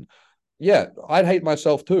snooze button. Yeah, I'd hate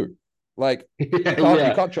myself too. Like you Yeah, can't you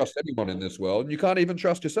yeah. can't trust anyone in this world, and you can't even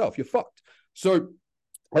trust yourself. You're fucked. So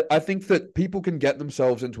I think that people can get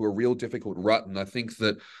themselves into a real difficult rut. And I think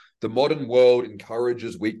that the modern world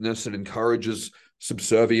encourages weakness and encourages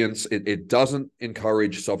subservience. It doesn't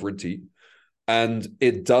encourage sovereignty. And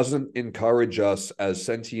it doesn't encourage us as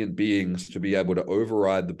sentient beings to be able to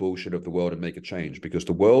override the bullshit of the world and make a change, because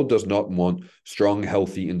the world does not want strong,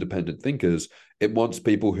 healthy, independent thinkers. It wants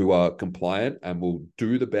people who are compliant and will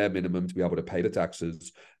do the bare minimum to be able to pay the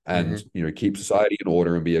taxes and, Mm-hmm. keep society in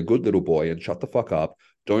order and be a good little boy and shut the fuck up.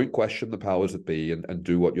 Don't question the powers that be, and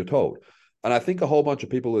do what you're told. And I think a whole bunch of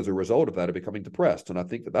people, as a result of that, are becoming depressed. And I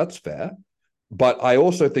think that that's fair. But I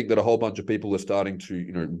also think that a whole bunch of people are starting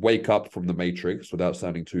to, wake up from the matrix, without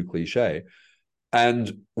sounding too cliche,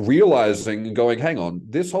 and realizing and going, hang on,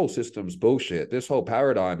 this whole system's bullshit. This whole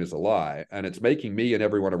paradigm is a lie. And it's making me and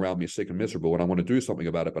everyone around me sick and miserable. And I want to do something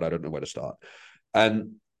about it, but I don't know where to start.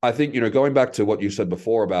 And I think, going back to what you said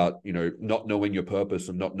before about, not knowing your purpose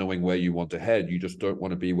and not knowing where you want to head, you just don't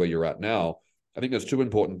want to be where you're at now. I think there's two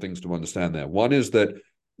important things to understand there. One is that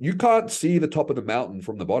you can't see the top of the mountain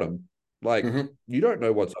from the bottom. Like, Mm-hmm. you don't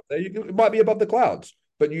know what's up there. It might be above the clouds,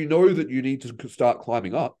 but you know that you need to start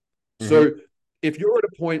climbing up. So Mm-hmm. if you're at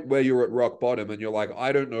a point where you're at rock bottom and you're like,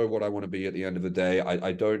 I don't know what I want to be at the end of the day,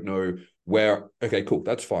 I don't know where, okay, cool,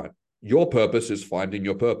 that's fine. Your purpose is finding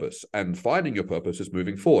your purpose, and finding your purpose is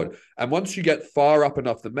moving forward. And once you get far up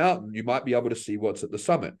enough the mountain, you might be able to see what's at the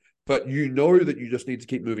summit. But you know that you just need to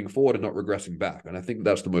keep moving forward and not regressing back. And I think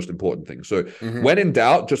that's the most important thing. So Mm-hmm. when in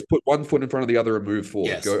doubt, just put one foot in front of the other and move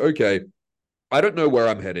forward. Go, Yes. okay, I don't know where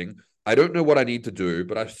I'm heading. I don't know what I need to do,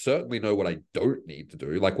 but I certainly know what I don't need to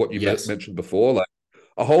do. Like what you Yes. mentioned before, like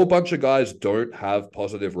a whole bunch of guys don't have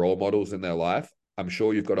positive role models in their life. I'm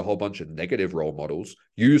sure you've got a whole bunch of negative role models.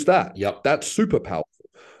 Use that. Yep. That's super powerful.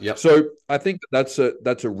 Yep. So I think that's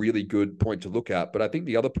a really good point to look at. But I think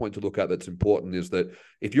the other point to look at that's important is that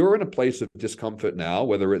if you're in a place of discomfort now,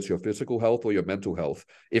 whether it's your physical health or your mental health,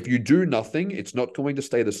 if you do nothing, it's not going to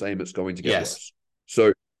stay the same. It's going to get Yes. worse.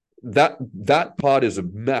 So that part is a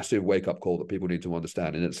massive wake up call that people need to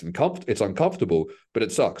understand, and it's uncomfortable, but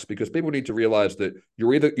it sucks because people need to realize that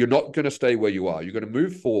you're not going to stay where you are. You're going to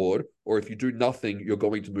move forward, or if you do nothing, you're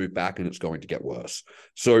going to move back, and it's going to get worse.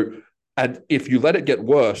 So, and if you let it get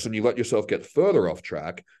worse and you let yourself get further off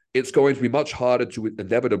track, it's going to be much harder to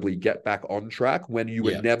inevitably get back on track when you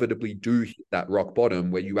Yeah. inevitably do hit that rock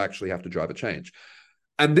bottom where you actually have to drive a change.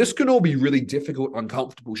 And this can all be really difficult,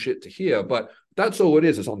 uncomfortable shit to hear, but that's all it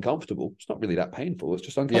is. It's uncomfortable. It's not really that painful. It's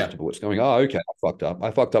just Yeah. uncomfortable. It's going, oh, okay, I fucked up.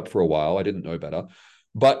 I fucked up for a while. I didn't know better.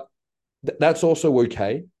 But that's also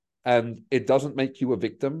okay. And it doesn't make you a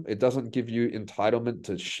victim. It doesn't give you entitlement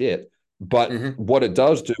to shit. But Mm-hmm. what it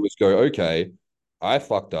does do is go, okay, I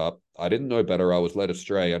fucked up. I didn't know better. I was led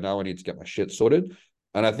astray. And now I need to get my shit sorted.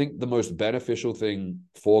 And I think the most beneficial thing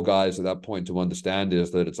for guys at that point to understand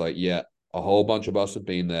is that it's like, yeah, a whole bunch of us have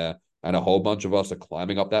been there, and a whole bunch of us are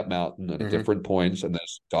climbing up that mountain at Mm-hmm. different points. And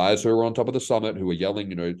there's guys who are on top of the summit who are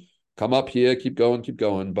yelling, come up here, keep going, keep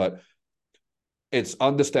going. But it's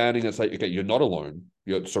understanding it's like, okay, you're not alone.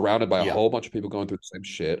 You're surrounded by a Yeah. whole bunch of people going through the same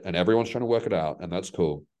shit, and everyone's trying to work it out, and that's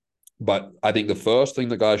cool. But I think the first thing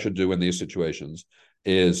that guys should do in these situations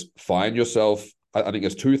is find yourself. I think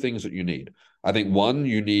there's two things that you need. I think one,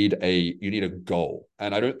 you need a goal.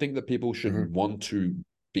 And I don't think that people should Mm-hmm. want to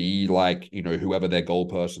be like, whoever their goal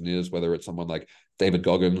person is, whether it's someone like David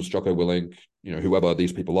Goggins, Jocko Willink, whoever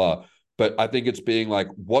these people are. But I think it's being like,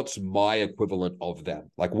 what's my equivalent of them?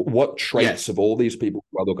 Like, what traits Yes. of all these people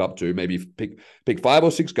who I look up to? Maybe pick 5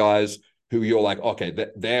 or 6 guys who you're like, okay,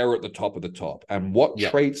 they're at the top of the top. And what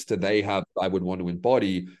Yep. traits do they have I would want to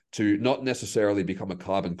embody to not necessarily become a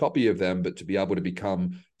carbon copy of them, but to be able to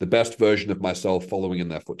become the best version of myself following in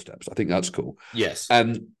their footsteps? I think that's cool. Yes.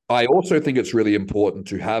 And I also think it's really important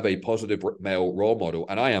to have a positive male role model.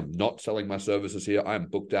 And I am not selling my services here. I am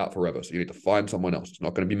booked out forever. So you need to find someone else. It's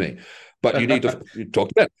not going to be me. But you need to talk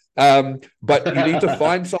to them. But you need to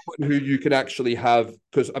find someone who you can actually have,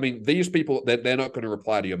 because I mean, these people, they're not going to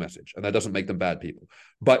reply to your message, and that doesn't make them bad people.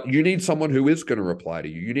 But you need someone who is going to reply to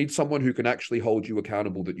you. You need someone who can actually hold you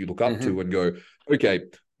accountable, that you look up Mm-hmm. to and go, okay,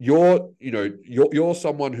 you're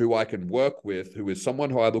someone who I can work with, who is someone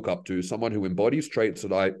who I look up to, someone who embodies traits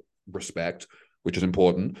that I respect. which is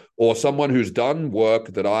important, or someone who's done work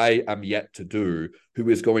that I am yet to do, who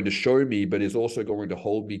is going to show me, but is also going to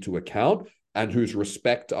hold me to account, and whose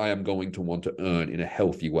respect I am going to want to earn in a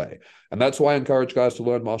healthy way. And that's why I encourage guys to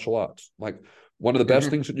learn martial arts. Like, one of the best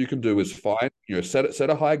things that you can do is set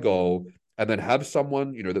a high goal, and then have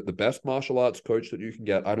someone, the best martial arts coach that you can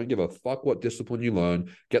get. I don't give a fuck what discipline you learn.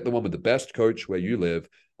 Get the one with the best coach where you live,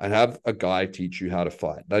 and have a guy teach you how to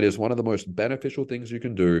fight. That is one of the most beneficial things you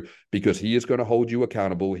can do, because he is going to hold you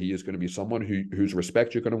accountable. He is going to be someone whose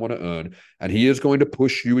respect you're going to want to earn. And he is going to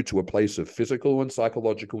push you to a place of physical and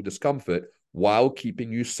psychological discomfort while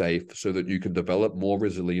keeping you safe, so that you can develop more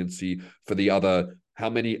resiliency for the other, how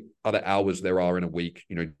many other hours there are in a week,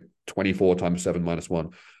 24 times 7 minus 1.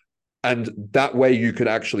 And that way you can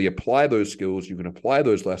actually apply those skills, you can apply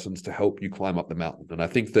those lessons to help you climb up the mountain. And I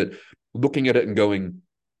think that looking at it and going,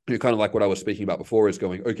 kind of like what I was speaking about before, is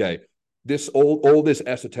going, okay, all this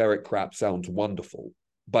esoteric crap sounds wonderful,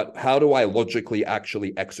 but how do I logically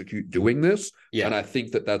actually execute doing this? Yeah. And I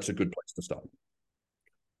think that that's a good place to start.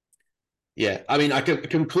 Yeah. I mean, I can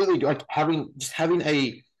completely, like, having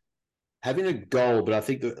a goal, but I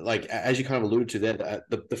think that, like, as you kind of alluded to there,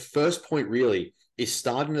 the first point really is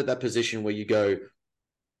starting at that position where you go,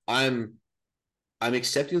 I'm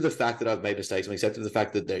accepting of the fact that I've made mistakes. I'm accepting of the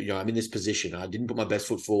fact that I'm in this position. I didn't put my best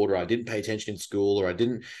foot forward, or I didn't pay attention in school, or I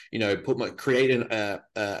didn't, create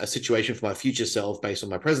a situation for my future self based on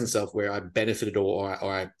my present self where I benefited or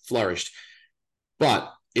I flourished.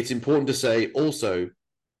 But it's important to say also,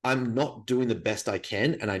 I'm not doing the best I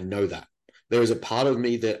can, and I know that. There is a part of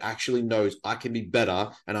me that actually knows I can be better,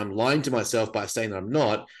 and I'm lying to myself by saying that I'm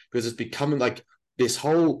not, because it's becoming like this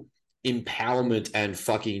whole empowerment and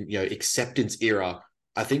fucking acceptance era.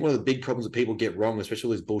 I think one of the big problems that people get wrong, especially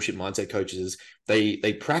with these bullshit mindset coaches, is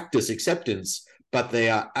they practice acceptance, but they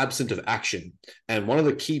are absent of action. And one of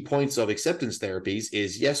the key points of acceptance therapies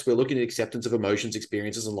is, yes, we're looking at acceptance of emotions,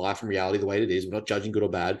 experiences, and life and reality the way it is. We're not judging good or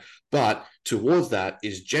bad, but towards that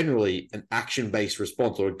is generally an action-based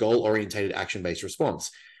response, or a goal-orientated action-based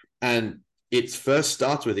response. And it first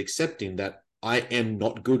starts with accepting that I am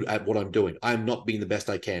not good at what I'm doing. I am not being the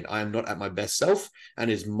best I can. I am not at my best self,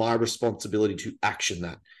 and it's my responsibility to action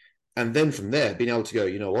that. And then from there, being able to go,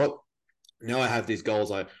 you know what? Now I have these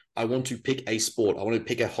goals. I want to pick a sport. I want to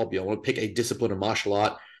pick a hobby. I want to pick a discipline, a martial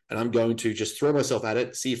art, and I'm going to just throw myself at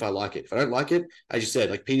it, see if I like it. If I don't like it, as you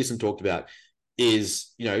said, like Peterson talked about,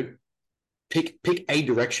 is, pick a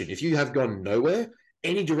direction. If you have gone nowhere,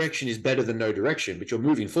 any direction is better than no direction, but you're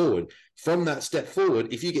moving forward. From that step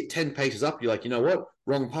forward, if you get 10 paces up, you're like, you know what?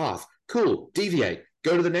 Wrong path. Cool. Deviate.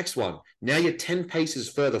 Go to the next one. Now you're 10 paces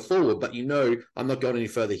further forward, but I'm not going any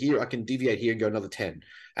further here. I can deviate here and go another 10,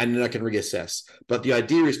 and then I can reassess. But the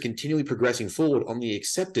idea is continually progressing forward on the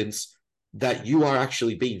acceptance that you are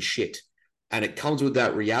actually being shit. And it comes with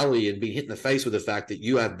that reality and being hit in the face with the fact that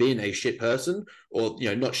you have been a shit person, or,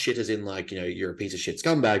 not shit as in like, you're a piece of shit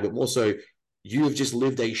scumbag, but more so you have just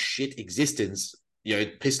lived a shit existence,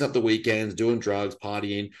 pissing up the weekends, doing drugs,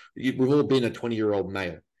 partying. We've all been a 20-year-old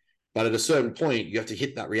male. But at a certain point, you have to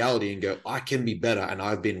hit that reality and go, I can be better, and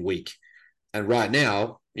I've been weak. And right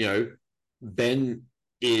now, Ben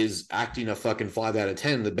is acting a fucking 5 out of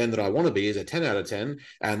 10. The Ben that I want to be is a 10 out of 10.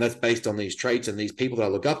 And that's based on these traits and these people that I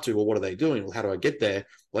look up to. Well, what are they doing? Well, how do I get there?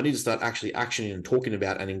 Well, I need to start actually actioning and talking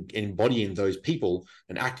about and embodying those people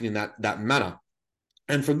and acting in that manner.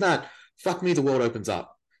 And from that, fuck me, the world opens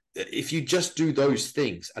up. If you just do those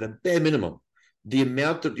things at a bare minimum, the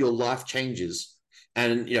amount that your life changes.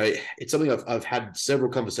 And, it's something I've had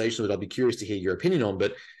several conversations with. I'll be curious to hear your opinion on,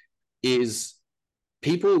 but is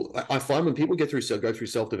I find when people go through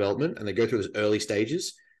self-development and they go through those early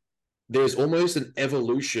stages, there's almost an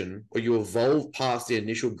evolution, or you evolve past the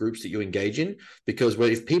initial groups that you engage in, because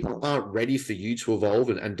if people aren't ready for you to evolve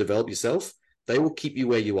and develop yourself, they will keep you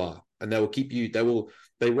where you are, and they will keep you,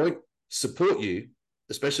 they won't support you,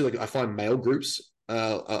 especially like I find male groups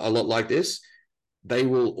a lot like this. They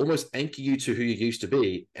will almost anchor you to who you used to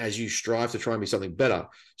be as you strive to try and be something better.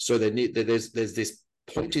 So there's this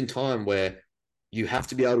point in time where you have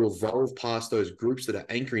to be able to evolve past those groups that are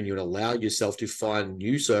anchoring you and allow yourself to find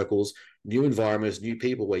new circles, new environments, new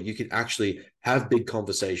people where you can actually have big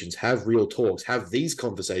conversations, have real talks, have these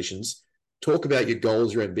conversations, talk about your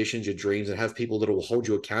goals, your ambitions, your dreams, and have people that will hold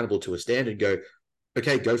you accountable to a standard and go,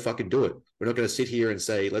 okay, go fucking do it. We're not going to sit here and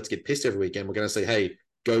say, let's get pissed every weekend. We're going to say, hey,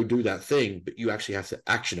 go do that thing, but you actually have to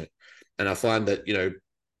action it. And I find that,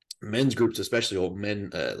 men's groups especially, or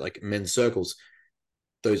like men's circles,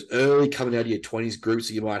 those early coming out of your 20s groups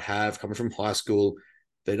that you might have coming from high school,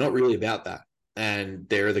 they're not really about that. And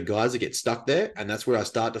there are the guys that get stuck there. And that's where I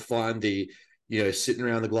start to find the sitting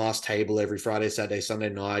around the glass table every Friday, Saturday, Sunday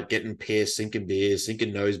night, getting pissed, sinking beers,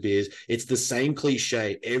 sinking nose beers. It's the same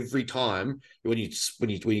cliche every time when you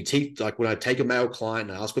teach, like when I take a male client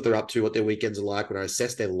and I ask what they're up to, what their weekends are like, when I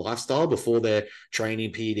assess their lifestyle before they're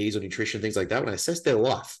training PEDs or nutrition, things like that, when I assess their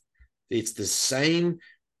life, it's the same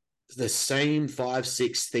 5,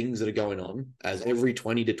 6 things that are going on as every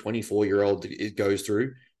 20 to 24-year-old goes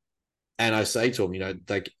through. And I say to them,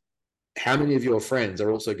 like, how many of your friends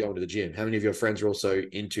are also going to the gym? How many of your friends are also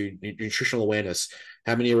into nutritional awareness?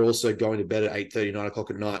 How many are also going to bed at 8:30, 9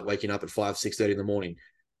 o'clock at night, waking up at 5, 6:30 in the morning?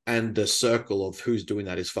 And the circle of who's doing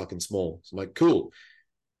that is fucking small. So I'm like, cool.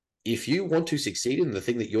 If you want to succeed in the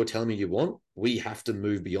thing that you're telling me you want, we have to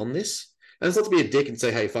move beyond this. And it's not to be a dick and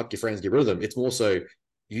say, hey, fuck your friends, get rid of them. It's more so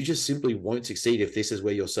you just simply won't succeed if this is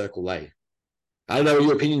where your circle lay. I don't know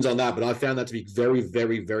your opinions on that, but I found that to be very,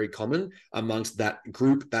 very, very common amongst that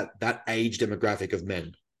group, that age demographic of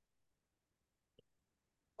men.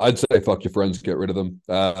 I'd say fuck your friends, get rid of them.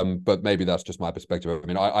 But maybe that's just my perspective. I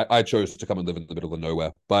mean, I chose to come and live in the middle of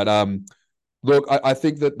nowhere. But look, I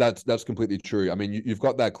think that's completely true. I mean, you've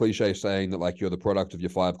got that cliche saying that like you're the product of your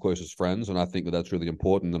 5 closest friends, and I think that that's really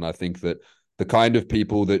important. And I think that the kind of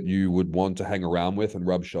people that you would want to hang around with and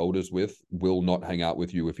rub shoulders with will not hang out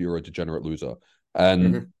with you if you're a degenerate loser.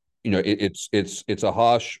 And Mm-hmm. it's a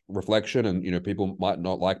harsh reflection, and people might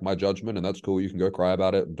not like my judgment, and that's cool. You can go cry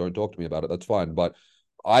about it and don't talk to me about it. That's fine. But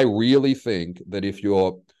I really think that if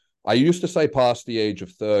you're I used to say past the age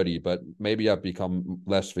of 30, but maybe I've become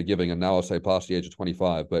less forgiving, and now I'll say past the age of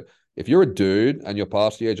 25. But if you're a dude and you're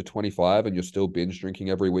past the age of 25 and you're still binge drinking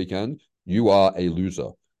every weekend, you are a loser.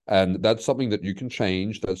 And that's something that you can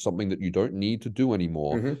change. That's something that you don't need to do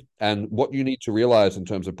anymore. Mm-hmm. And what you need to realize in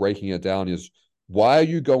terms of breaking it down is, why are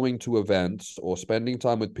you going to events or spending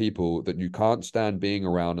time with people that you can't stand being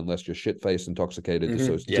around unless you're shit-faced, intoxicated,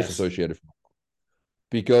 Mm-hmm. Yes. disassociated from?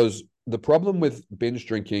 Because the problem with binge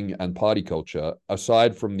drinking and party culture,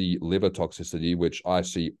 aside from the liver toxicity, which I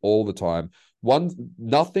see all the time,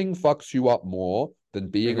 nothing fucks you up more than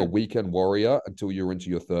being a Mm-hmm. weekend warrior until you're into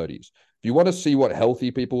your 30s. If you want to see what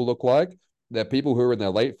healthy people look like, they're people who are in their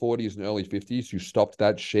late 40s and early 50s who stopped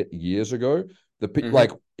that shit years ago. Like,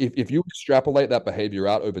 Mm-hmm. if you extrapolate that behavior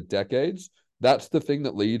out over decades, that's the thing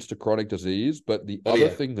that leads to chronic disease. But the Oh other yeah.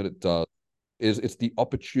 thing that it does is it's the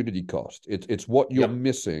opportunity cost. It's what you're Yep.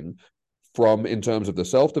 missing from, in terms of the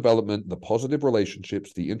self-development, the positive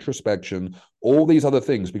relationships, the introspection, all these other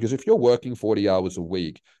things. Because if you're working 40 hours a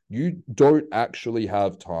week, you don't actually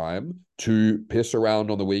have time to piss around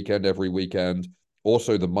on the weekend every weekend.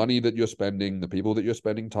 Also, the money that you're spending, the people that you're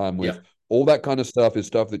spending time with, Yep. all that kind of stuff is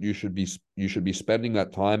stuff that you should be spending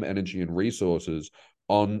that time, energy, and resources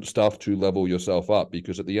on stuff to level yourself up.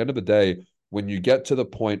 Because at the end of the day, when you get to the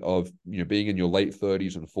point of being in your late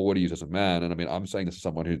 30s and 40s as a man, and I mean, I'm saying this as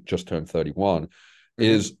someone who just turned 31, Mm-hmm.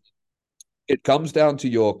 is it comes down to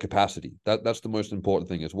your capacity. That's the most important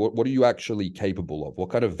thing, is what are you actually capable of? What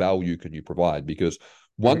kind of value can you provide? Because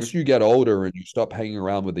once Mm-hmm. you get older and you stop hanging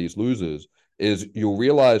around with these losers, is you'll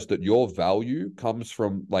realize that your value comes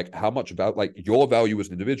from like how much value, like your value as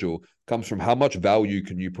an individual comes from how much value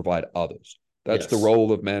can you provide others. That's the Yes.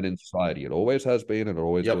 role of man in society. It always has been and it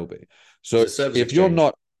always will Yep. be. It's So a service if you're exchange.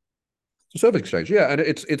 not service exchange, yeah, and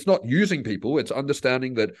it's not using people, it's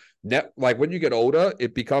understanding that like when you get older,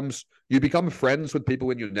 you become friends with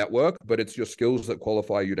people in your network, but it's your skills that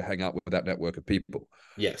qualify you to hang out with that network of people.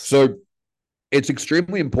 Yes. So it's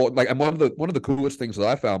extremely important. Like, and one of the coolest things that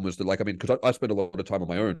I found was that, like, I mean, because I spent a lot of time on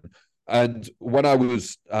my own, and when I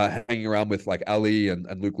was hanging around with like Ali and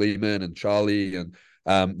Luke Lehman and Charlie and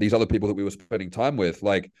these other people that we were spending time with,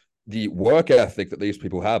 like the work ethic that these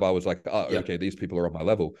people have, I was like, oh, Yep. okay, these people are on my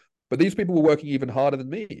level. But these people were working even harder than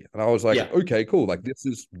me, and I was like, Yeah. okay, cool. Like this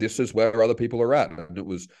is where other people are at, and it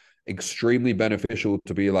was extremely beneficial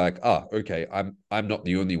to be like, okay, I'm not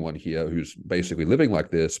the only one here who's basically living like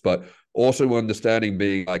this, but also understanding,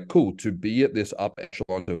 being like, cool, to be at this up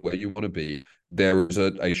echelon of where you want to be, there is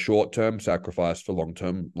a short-term sacrifice for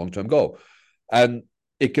long-term goal. And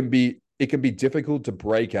it can be difficult to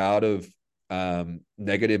break out of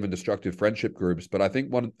negative and destructive friendship groups. But I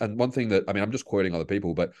think one thing that, I mean, I'm just quoting other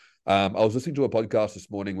people, but I was listening to a podcast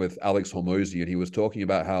this morning with Alex Hormozy, and he was talking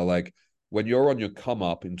about how, like, when you're on your come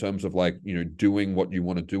up in terms of like, doing what you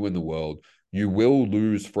want to do in the world, you will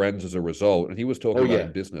lose friends as a result. And he was Oh talking about yeah.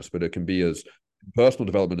 in business, but it can be as personal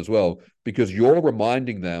development as well, because you're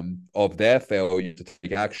reminding them of their failure to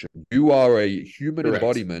take action. You are a human Correct.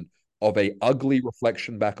 embodiment of a ugly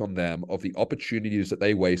reflection back on them of the opportunities that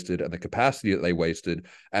they wasted and the capacity that they wasted.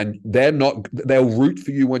 And they'll root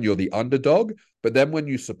for you when you're the underdog, But then when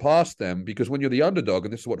you surpass them, because when you're the underdog,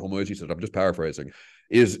 and this is what Hormozy said, I'm just paraphrasing,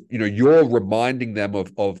 is you're reminding them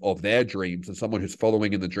of their dreams, and someone who's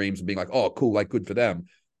following in the dreams and being like, oh, cool, like good for them.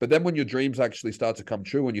 But then when your dreams actually start to come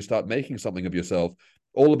true and you start making something of yourself,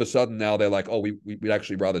 all of a sudden now they're like, oh, we'd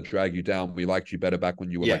actually rather drag you down. We liked you better back when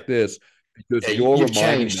you were Yeah. like this, because Yeah, you're you've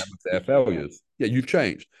reminding them changed. of their failures. Yeah, you've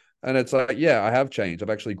changed. And it's like, yeah, I have changed. I've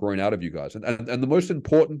actually grown out of you guys. And the most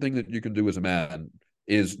important thing that you can do as a man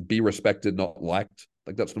is be respected, not liked.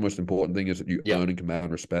 Like that's the most important thing, is that you Yeah. earn and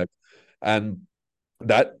command respect. And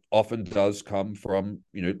that often does come from,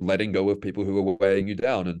 letting go of people who are weighing you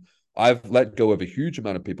down. And I've let go of a huge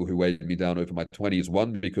amount of people who weighed me down over my 20s.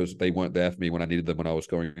 One, because they weren't there for me when I needed them when I was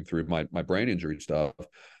going through my brain injury stuff.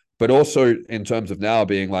 But also in terms of now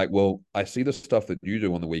being like, well, I see the stuff that you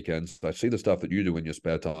do on the weekends. I see the stuff that you do in your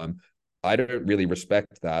spare time. I don't really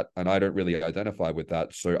respect that, and I don't really identify with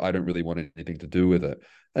that. So I don't really want anything to do with it.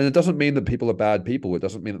 And it doesn't mean that people are bad people. It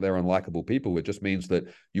doesn't mean that they're unlikable people. It just means that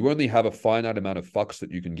you only have a finite amount of fucks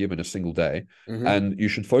that you can give in a single day. Mm-hmm. And you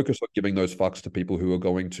should focus on giving those fucks to people who are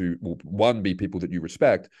going to, well, one, be people that you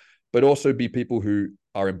respect, but also be people who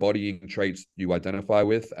are embodying traits you identify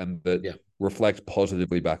with and that Yeah. reflect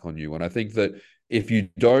positively back on you. And I think that if you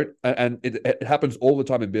don't, and it happens all the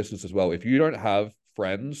time in business as well, if you don't have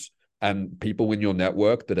friends and people in your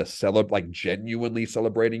network that are like genuinely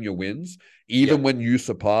celebrating your wins, Yeah. even when you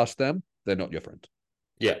surpass them, they're not your friend.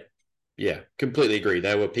 Yeah. Yeah. Completely agree.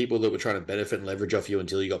 There were people that were trying to benefit and leverage off you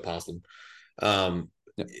until you got past them. Um,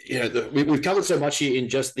 Yeah. we've covered so much here in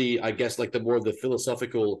just the, I guess, like the more of the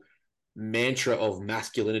philosophical mantra of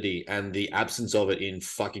masculinity and the absence of it in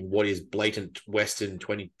fucking what is blatant Western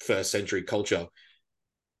 21st century culture.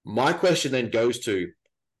 My question then goes to,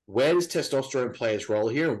 where does testosterone play its role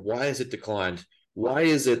here, and why has it declined? Why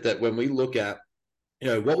is it that when we look at,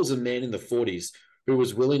 what was a man in the 40s who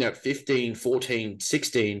was willing at 15, 14,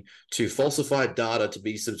 16 to falsify data to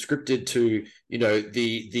be subscripted to,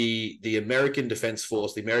 the American Defense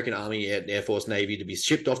Force, the American Army, Air Force, Navy, to be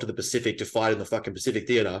shipped off to the Pacific to fight in the fucking Pacific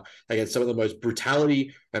theater against some of the most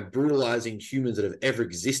brutality and brutalizing humans that have ever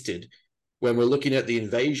existed. When we're looking at the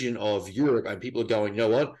invasion of Europe and people are going, you know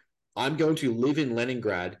what? I'm going to live in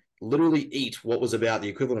Leningrad, literally eat what was about the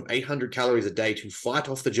equivalent of 800 calories a day to fight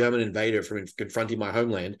off the German invader from confronting my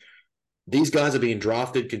homeland. These guys are being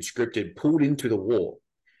drafted, conscripted, pulled into the war.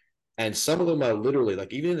 And some of them are literally,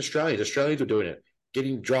 like, even in Australians were doing it,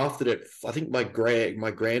 getting drafted at, I think my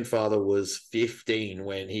grandfather was 15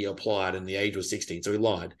 when he applied and the age was 16. So he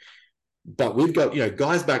lied. But we've got,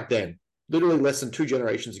 guys back then, literally less than 2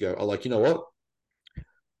 generations ago, are like, you know what?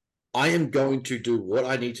 I am going to do what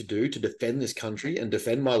I need to do to defend this country and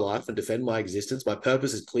defend my life and defend my existence. My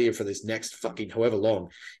purpose is clear for this next fucking however long.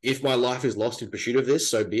 If my life is lost in pursuit of this,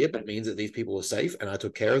 so be it. But it means that these people are safe and I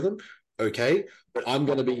took care of them. Okay. But I'm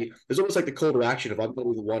going to be, there's almost like the call to action of I'm going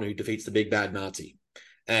to be the one who defeats the big bad Nazi.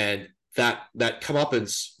 And that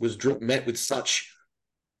comeuppance was met with such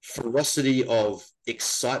ferocity of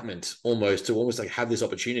excitement almost to almost like have this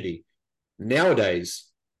opportunity. Nowadays,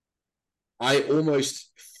 I almost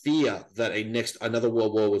fear that another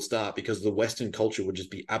world war would start because the Western culture would just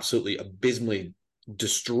be absolutely abysmally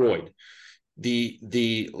destroyed. The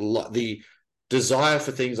desire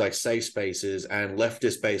for things like safe spaces and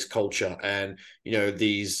leftist based culture and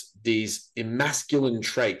these emasculine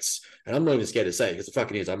traits, and I'm not even scared to say it because it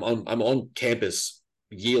fucking is. I'm on campus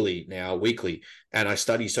yearly now, weekly, and I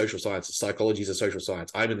study social sciences. Psychology is a social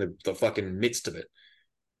science. I'm in the fucking midst of it,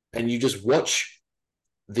 and you just watch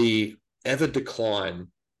the ever decline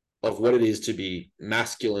of what it is to be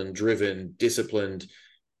masculine, driven, disciplined,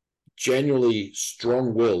 genuinely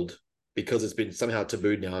strong willed, because it's been somehow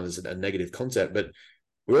tabooed now as a negative concept. But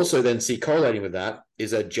we also then see correlating with that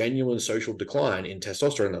is a genuine social decline in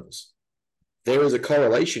testosterone levels. There is a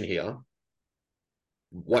correlation here.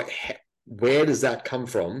 Where does that come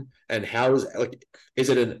from, and how is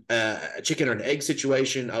it a chicken or an egg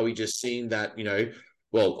situation? Are we just seeing that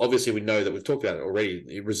well, obviously we know that we've talked about it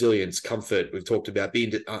already, resilience, comfort, we've talked about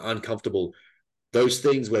being uncomfortable, those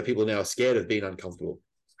things where people now are scared of being uncomfortable,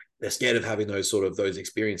 they're scared of having those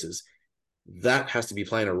experiences. That has to be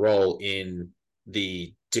playing a role in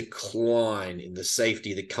the decline in the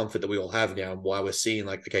safety, the comfort that we all have now, and why we're seeing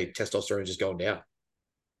testosterone just going down.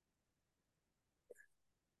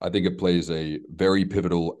 I think it plays a very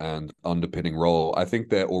pivotal and underpinning role. I think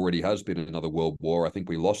there already has been another world war. I think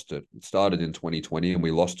we lost it. It started in 2020 and we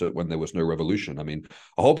lost it when there was no revolution. I mean,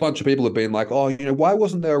 a whole bunch of people have been like, oh, why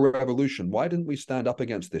wasn't there a revolution? Why didn't we stand up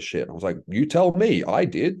against this shit? I was like, you tell me. I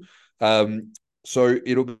did. So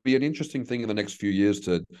it'll be an interesting thing in the next few years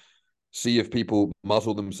to see if people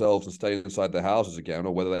muzzle themselves and stay inside their houses again,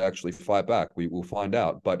 or whether they actually fight back. We will find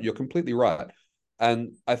out. But you're completely right.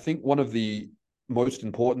 And I think one of the most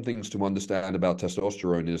important things to understand about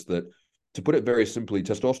testosterone is that, to put it very simply,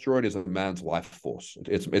 testosterone is a man's life force.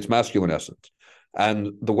 It's masculine essence.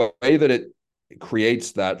 And the way that it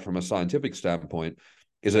creates that from a scientific standpoint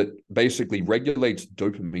is it basically regulates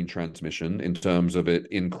dopamine transmission in terms of it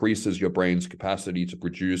increases your brain's capacity to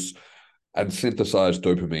produce and synthesize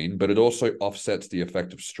dopamine, but it also offsets the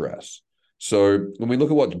effect of stress. So when we look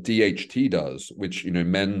at what DHT does, which,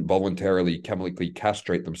 men voluntarily chemically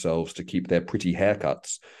castrate themselves to keep their pretty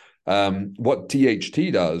haircuts, what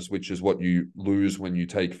DHT does, which is what you lose when you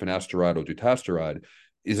take finasteride or dutasteride,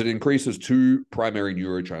 is it increases two primary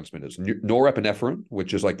neurotransmitters, norepinephrine,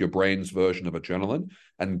 which is like your brain's version of adrenaline,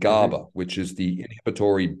 and GABA, which is the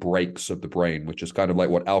inhibitory brakes of the brain, which is kind of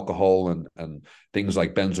like what alcohol and things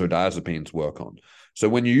like benzodiazepines work on. So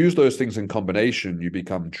when you use those things in combination, you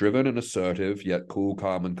become driven and assertive, yet cool,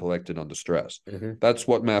 calm, and collected under stress. That's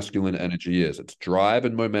what masculine energy is. It's drive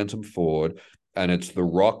and momentum forward, and it's the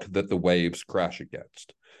rock that the waves crash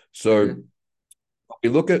against. So we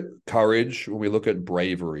look at courage, when we look at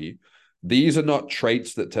bravery, these are not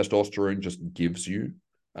traits that testosterone just gives you.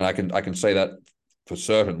 And I can say that for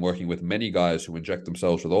certain, working with many guys who inject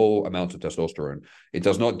themselves with all amounts of testosterone. It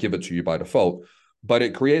does not give it to you by default, but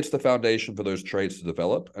it creates the foundation for those traits to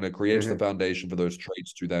develop, and it creates the foundation for those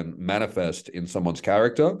traits to then manifest in someone's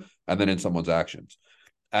character and then in someone's actions.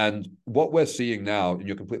 And what we're seeing now, and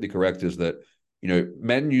you're completely correct, is that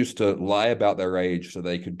men used to lie about their age so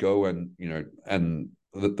they could go and, and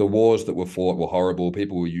the wars that were fought were horrible.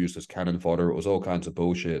 People were used as cannon fodder. It was all kinds of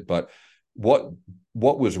bullshit. But what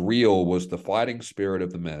was real was the fighting spirit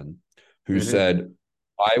of the men who said,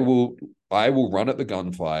 I will run at the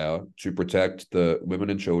gunfire to protect the women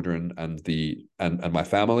and children and my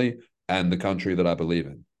family and the country that I believe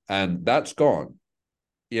in. And that's gone.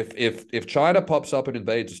 If China pops up and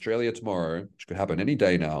invades Australia tomorrow, which could happen any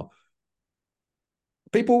day now,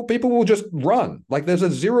 people will just run. Like, there's a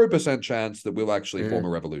 0% chance that we'll actually form a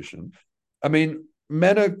revolution. I mean,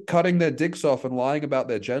 men are cutting their dicks off and lying about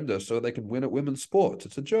their gender so they can win at women's sports.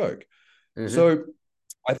 It's a joke. So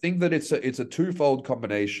I think that it's a twofold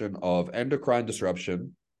combination of endocrine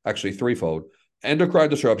disruption, actually threefold: endocrine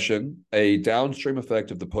disruption, a downstream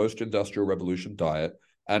effect of the post-industrial revolution diet,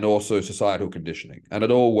 and also societal conditioning. And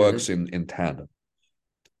it all works in tandem.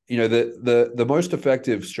 The most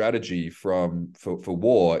effective strategy for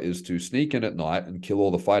war is to sneak in at night and kill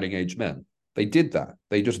all the fighting age men. They did that.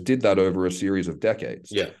 They just did that over a series of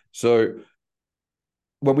decades. Yeah. So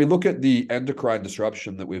when we look at the endocrine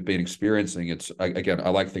disruption that we've been experiencing, it's, again, I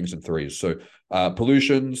like things in threes. So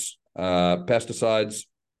pollutions, pesticides,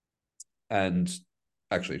 and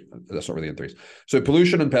actually, that's not really in threes. So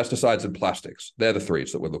pollution and pesticides and plastics, they're the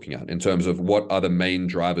threes that we're looking at in terms of what are the main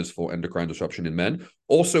drivers for endocrine disruption in men,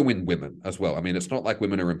 also in women as well. I mean, it's not like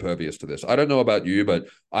women are impervious to this. I don't know about you, but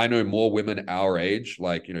I know more women our age,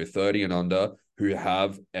 like, 30 and under, who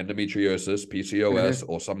have endometriosis, PCOS,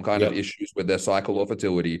 or some kind of issues with their cycle or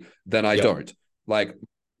fertility than I don't. Like,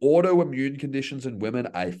 autoimmune conditions in women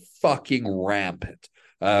are fucking rampant.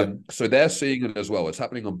 So they're seeing it as well. It's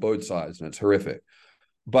happening on both sides, and it's horrific.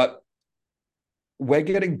 But we're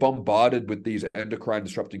getting bombarded with these endocrine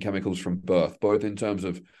disrupting chemicals from birth, both in terms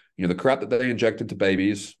of, the crap that they inject into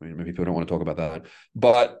babies. I mean, maybe people don't want to talk about that,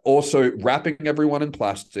 but also wrapping everyone in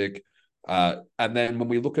plastic. And then when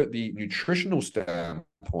we look at the nutritional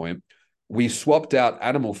standpoint, we swapped out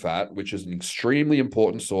animal fat, which is an extremely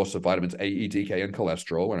important source of vitamins A, E, D, K, and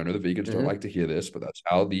cholesterol. And I know the vegans don't like to hear this, but that's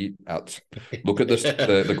how look at this,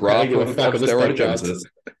 the graph of steroidogenesis.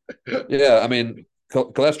 Yeah, I mean,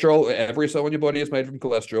 cholesterol, every cell in your body is made from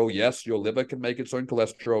cholesterol. Yes, your liver can make its own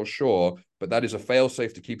cholesterol, sure, but that is a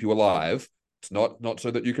fail-safe to keep you alive. It's not so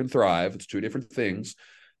that you can thrive. It's two different things.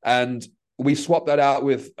 And we swap that out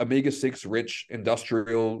with omega-6 rich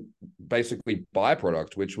industrial, basically,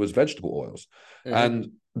 byproduct, which was vegetable oils.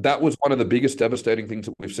 And that was one of the biggest devastating things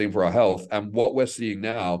that we've seen for our health. And what we're seeing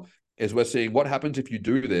now is we're seeing what happens if you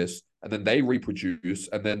do this, and then they reproduce,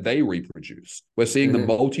 and then they reproduce. We're seeing the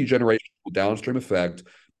multi-generational downstream effect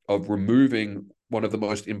of removing one of the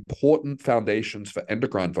most important foundations for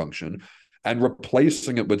endocrine function and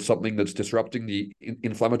replacing it with something that's disrupting the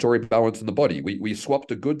inflammatory balance in the body. We swapped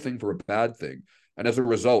a good thing for a bad thing. And as a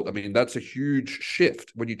result, I mean, that's a huge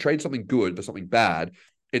shift. When you trade something good for something bad,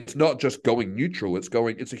 it's not just going neutral. It's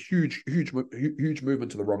a huge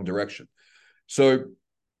movement to the wrong direction. So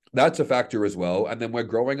that's a factor as well. And then we're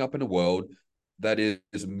growing up in a world that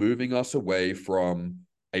is moving us away from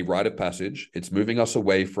a rite of passage. It's moving us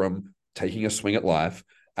away from taking a swing at life.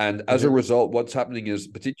 And as a Mm-hmm. result, what's happening is,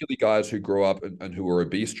 particularly guys who grow up and who are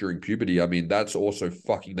obese during puberty, I mean, that's also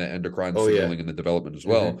fucking their endocrine Oh yeah. signaling in the development as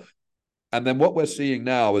Mm-hmm. well. And then what we're seeing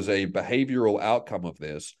now as a behavioral outcome of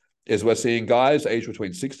this is we're seeing guys aged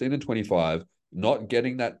between 16 and 25 not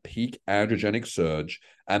getting that peak androgenic surge,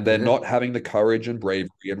 and they're Mm-hmm. not having the courage and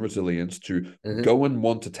bravery and resilience to Mm-hmm. go and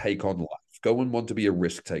want to take on life, go and want to be a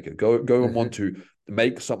risk taker, go and want Mm-hmm. to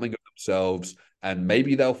make something of themselves. And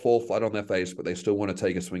maybe they'll fall flat on their face, but they still want to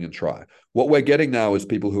take a swing and try. What we're getting now is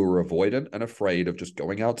people who are avoidant and afraid of just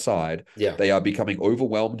going outside. Yeah. They are becoming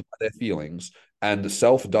overwhelmed by their feelings and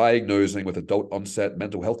self-diagnosing with adult onset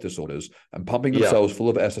mental health disorders and pumping Yeah. themselves full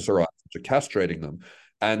of SSRIs, which are castrating them.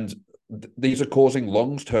 And these are causing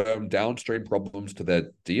long-term downstream problems to their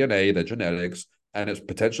DNA, their genetics, and it's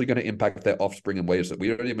potentially going to impact their offspring in ways that we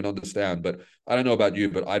don't even understand. But I don't know about you,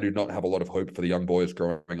 but I do not have a lot of hope for the young boys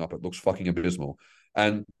growing up. It looks fucking abysmal.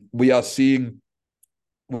 And we are seeing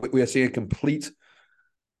a complete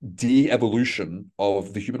de-evolution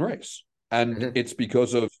of the human race. And Mm-hmm. it's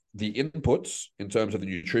because of the inputs in terms of the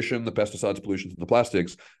nutrition, the pesticides, pollutions, and the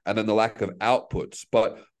plastics, and then the lack of outputs.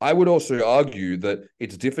 But I would also argue that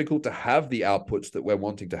it's difficult to have the outputs that we're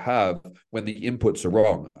wanting to have when the inputs are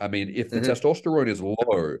wrong. I mean, if the Mm-hmm. testosterone is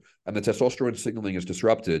low and the testosterone signaling is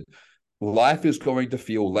disrupted, life is going to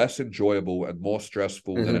feel less enjoyable and more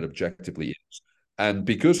stressful than it Mm-hmm. objectively is. And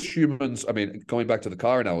because humans, I mean, going back to the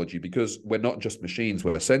car analogy, because we're not just machines,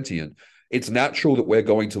 we're sentient, it's natural that we're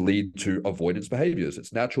going to lead to avoidance behaviors.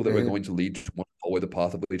 It's natural that we're Mm-hmm. going to lead to follow the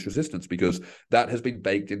path of least resistance because that has been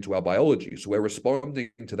baked into our biology. So we're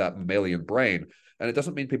responding to that mammalian brain. And it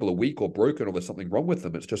doesn't mean people are weak or broken or there's something wrong with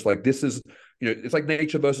them. It's just like this is, it's like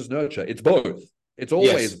nature versus nurture. It's both. It's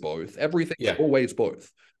always Yes. both. Everything's Yeah. always both.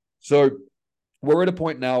 So we're at a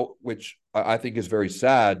point now, which I think is very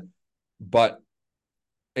sad, but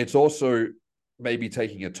it's also maybe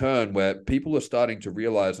taking a turn where people are starting to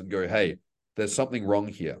realize and go, hey, there's something wrong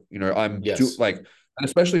here. Yes. And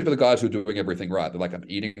especially for the guys who are doing everything right. They're like, I'm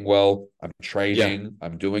eating well, I'm Yeah. training,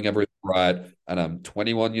 I'm doing everything right, and I'm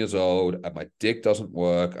 21 years old, and my dick doesn't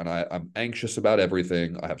work, and I'm anxious about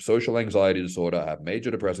everything. I have social anxiety disorder, I have major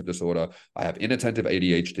depressive disorder, I have inattentive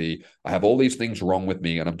ADHD, I have all these things wrong with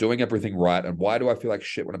me, and I'm doing everything right. And why do I feel like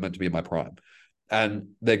shit when I'm meant to be in my prime? And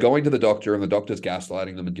they're going to the doctor and the doctor's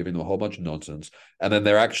gaslighting them and giving them a whole bunch of nonsense. And then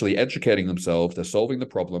they're actually educating themselves. They're solving the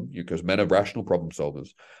problem because men are rational problem solvers.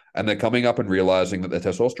 And they're coming up and realizing that their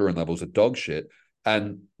testosterone levels are dog shit.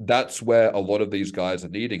 And that's where a lot of these guys are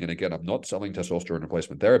needing. And again, I'm not selling testosterone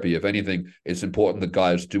replacement therapy. If anything, it's important that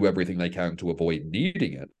guys do everything they can to avoid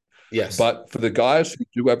needing it. Yes. But for the guys who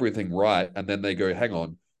do everything right and then they go, hang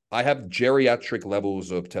on, I have geriatric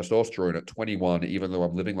levels of testosterone at 21, even though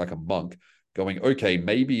I'm living like a monk, going, okay,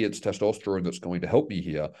 maybe it's testosterone that's going to help me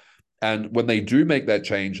here. And when they do make that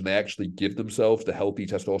change and they actually give themselves the healthy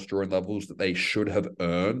testosterone levels that they should have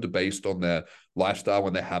earned based on their lifestyle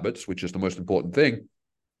and their habits, which is the most important thing,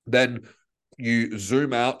 then you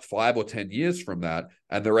zoom out 5 or 10 years from that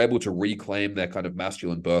and they're able to reclaim their kind of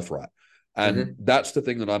masculine birthright. And Mm-hmm. that's the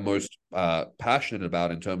thing that I'm most passionate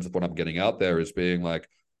about in terms of what I'm getting out there is being like,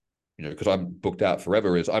 because I'm booked out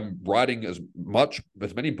forever, is I'm writing as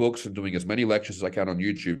many books and doing as many lectures as I can on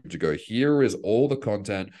YouTube to go, here is all the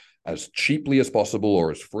content as cheaply as possible or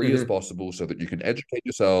as free as Mm-hmm. possible so that you can educate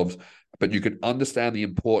yourselves, but you can understand the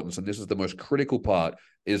importance. And this is the most critical part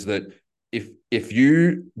is that if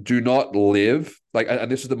you do not live like, and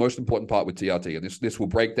this is the most important part with TRT, and this will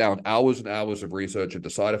break down hours and hours of research into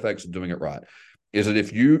side effects and doing it right, is that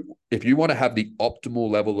if you want to have the optimal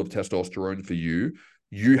level of testosterone for you,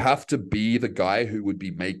 you have to be the guy who would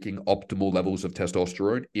be making optimal levels of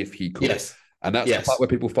testosterone if he could. Yes. And that's the part Yes. where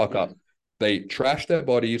people fuck up. They trash their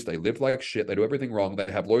bodies, they live like shit, they do everything wrong,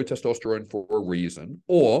 they have low testosterone for a reason,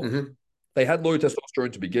 or Mm-hmm. they had low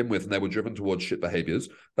testosterone to begin with and they were driven towards shit behaviors.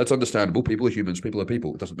 That's understandable. People are humans, people are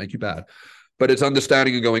people. It doesn't make you bad. But it's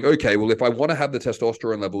understanding and going, okay, well, if I want to have the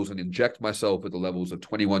testosterone levels and inject myself with the levels of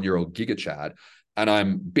 21-year-old Giga Chad, and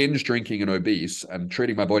I'm binge drinking and obese and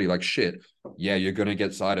treating my body like shit, yeah, you're going to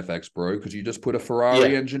get side effects, bro, because you just put a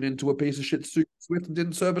Ferrari Yeah. engine into a piece of shit Swift and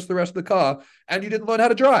didn't service the rest of the car, and you didn't learn how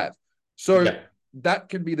to drive. So Yeah. that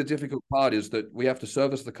can be the difficult part is that we have to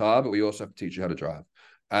service the car, but we also have to teach you how to drive.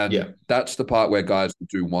 Yeah. And that's the part where guys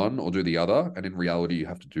do one or do the other. And in reality, you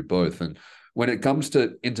have to do both. And when it comes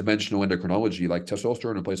to interventional endocrinology, like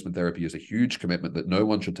testosterone replacement therapy is a huge commitment that no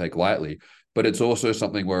one should take lightly. But it's also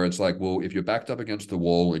something where it's like, well, if you're backed up against the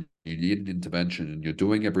wall and you need an intervention and you're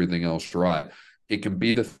doing everything else right, it can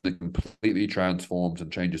be the thing that completely transforms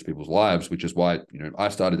and changes people's lives, which is why, I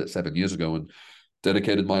started it 7 years ago and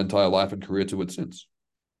dedicated my entire life and career to it since.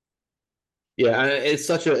 Yeah, and it's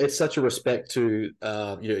such a respect to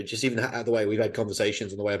just even the way we've had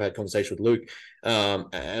conversations and the way I've had conversations with Luke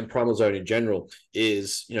and Primal Zone in general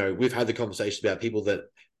is we've had the conversations about people that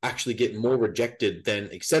actually get more rejected than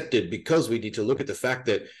accepted because we need to look at the fact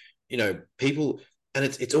that people, and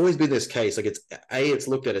it's always been this case, like it's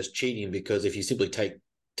looked at as cheating because if you simply take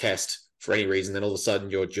test for any reason, then all of a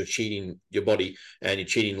sudden you're cheating your body and you're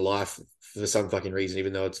cheating life for some fucking reason,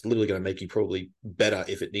 even though it's literally going to make you probably better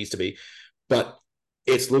if it needs to be. But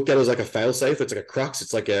it's looked at as like a failsafe. It's like a crux.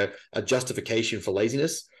 It's like a justification for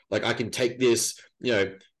laziness. Like I can take this,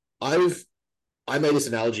 I've I made this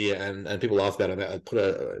analogy and people laugh about it. I put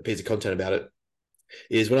a piece of content about it.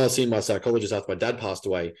 Is when I was seeing my psychologist after my dad passed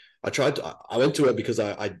away, I went to her because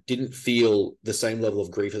I didn't feel the same level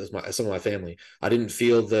of grief as some of my family. I didn't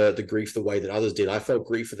feel the grief the way that others did. I felt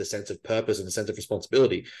grief for the sense of purpose and the sense of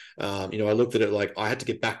responsibility. I looked at it like I had to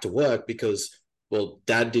get back to work because well,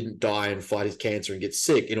 dad didn't die and fight his cancer and get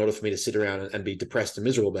sick in order for me to sit around and be depressed and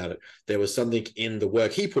miserable about it. There was something in the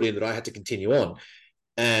work he put in that I had to continue on.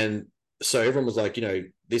 And so everyone was like,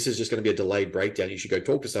 this is just going to be a delayed breakdown. You should go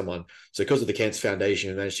talk to someone. So because of the Cancer Foundation,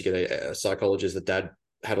 we managed to get a psychologist that dad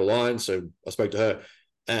had a line. So I spoke to her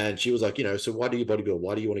and she was like, so why do you bodybuild?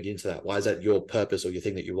 Why do you want to get into that? Why is that your purpose or your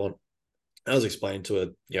thing that you want? And I was explaining to her,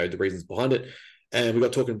 the reasons behind it. And we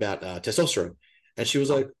got talking about testosterone. And she was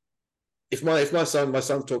like, if my son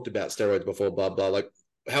talked about steroids before, blah, blah, like,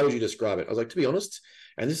 how would you describe it? I was like, to be honest,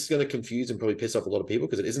 and this is going to confuse and probably piss off a lot of people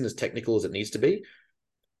because it isn't as technical as it needs to be.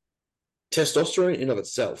 Testosterone in of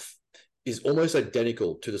itself is almost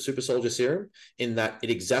identical to the super soldier serum in that it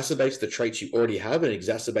exacerbates the traits you already have and it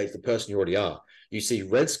exacerbates the person you already are. You see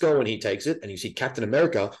Red Skull when he takes it, and you see Captain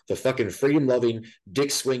America, the fucking freedom loving,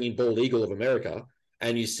 dick swinging bald eagle of America,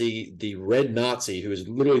 and you see the red Nazi, who is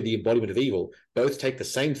literally the embodiment of evil. Both take the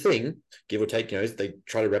same thing, give or take. They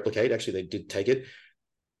try to replicate. Actually, they did take it,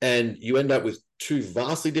 and you end up with two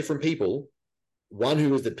vastly different people, one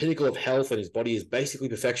who is the pinnacle of health and his body is basically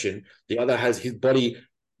perfection. The other has his body,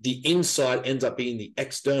 the inside ends up being the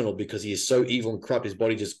external because he is so evil and corrupt. His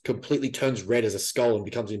body just completely turns red as a skull and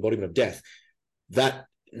becomes the embodiment of death. That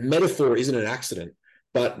metaphor isn't an accident.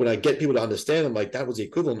 But when I get people to understand, I'm like, that was the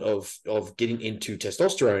equivalent of getting into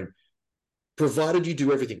testosterone, provided you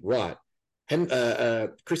do everything right.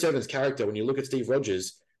 Chris Evans' character, when you look at Steve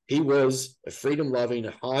Rogers, he was a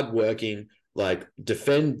freedom-loving, hard-working, like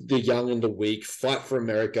defend the young and the weak, fight for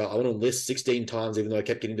America. I want to enlist 16 times, even though I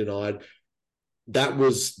kept getting denied. That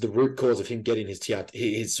was the root cause of him getting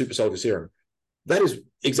his super soldier serum. That is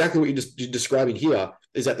exactly what you're describing here,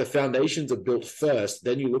 is that the foundations are built first.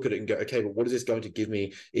 Then you look at it and go, okay, but what is this going to give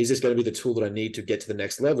me? Is this going to be the tool that I need to get to the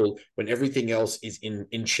next level when everything else is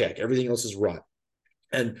in check? Everything else is right.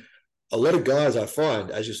 And a lot of guys I find,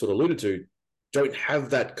 as you sort of alluded to, don't have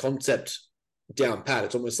that concept down pat.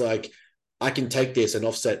 It's almost like I can take this and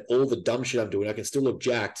offset all the dumb shit I'm doing. I can still look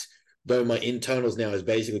jacked, though my internals now is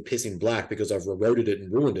basically pissing black because I've eroded it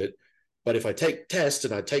and ruined it. But if I take tests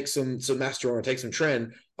and I take some Masteron, I take some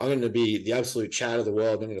Tren, I'm going to be the absolute chat of the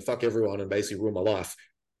world. I'm going to fuck everyone and basically ruin my life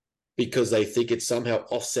because they think it somehow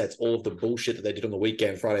offsets all of the bullshit that they did on the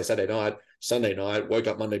weekend, Friday, Saturday night, Sunday night, woke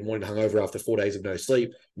up Monday morning hungover after 4 days of no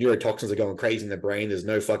sleep. Neurotoxins are going crazy in their brain. There's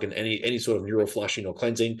no fucking any sort of neural flushing or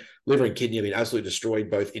cleansing. Liver and kidney have been absolutely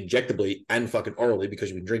destroyed both injectably and fucking orally because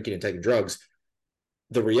you've been drinking and taking drugs.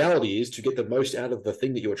 The reality is to get the most out of the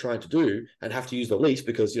thing that you're trying to do and have to use the least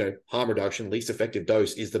because, harm reduction, least effective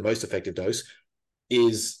dose is the most effective dose,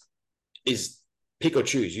 is pick or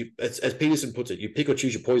choose. You, as Peterson puts it, you pick or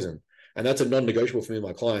choose your poison. And that's a non-negotiable for me and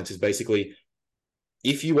my clients is basically,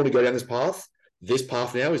 if you want to go down this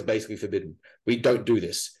path now is basically forbidden. We don't do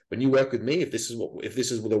this. When you work with me, if this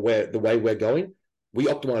is the way we're going, we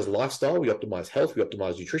optimize lifestyle, we optimize health, we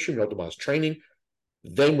optimize nutrition, we optimize training.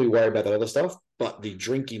 Then we worry about that other stuff. But the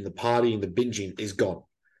drinking, the partying, the binging is gone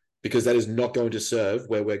because that is not going to serve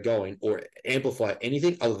where we're going or amplify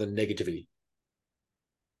anything other than negativity.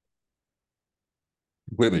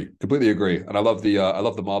 Completely agree. And I love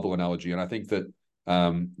the marble analogy. And I think that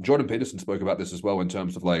Jordan Peterson spoke about this as well in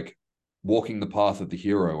terms of like walking the path of the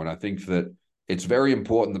hero. And I think that it's very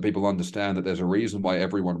important that people understand that there's a reason why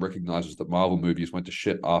everyone recognizes that Marvel movies went to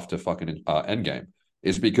shit after fucking Endgame.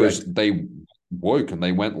 Is because Right. they woke and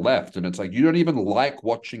they went left. And it's like you don't even like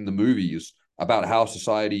watching the movies about how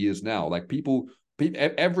society is now. Like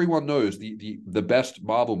everyone knows the best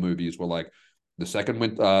Marvel movies were like the second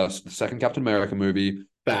Captain America movie,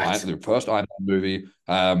 Fact. the first Iron Man movie,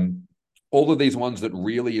 all of these ones that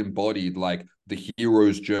really embodied like the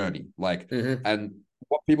hero's journey. Like, Mm-hmm. and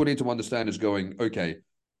what people need to understand is going, okay,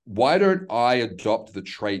 why don't I adopt the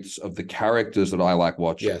traits of the characters that I like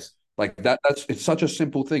watching? Yes. Like that's it's such a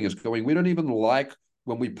simple thing. It's going, we don't even like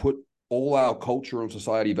when we put all our culture and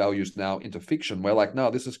society values now into fiction. We're like, no,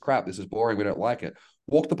 this is crap. This is boring. We don't like it.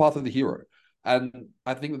 Walk the path of the hero. And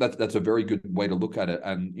I think that's a very good way to look at it.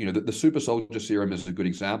 And the super soldier serum is a good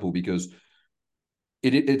example because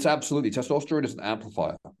it's absolutely, testosterone is an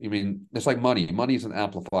amplifier. I mean, it's like money. Money is an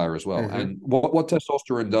amplifier as well. Mm-hmm. And what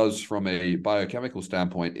testosterone does from a biochemical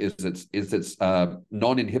standpoint is it's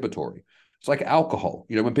non-inhibitory. It's like alcohol.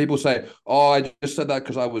 When people say, "Oh, I just said that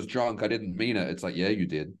because I was drunk. I didn't mean it." It's like, yeah, you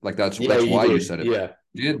did. Like Yeah, that's you why you did. said it. Yeah.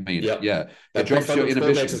 You didn't mean it. Yep. Yeah, it That drops your prefrontal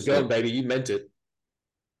cortex is inhibitions. gone, baby. You meant it.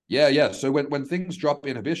 Yeah, yeah. So when things drop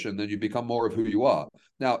inhibition, then you become more of who you are.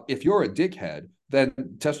 Now, if you're a dickhead, then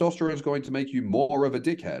testosterone is going to make you more of a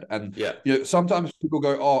dickhead. And Yeah. sometimes people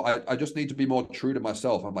go, "Oh, I just need to be more true to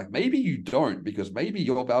myself." I'm like, maybe you don't, because maybe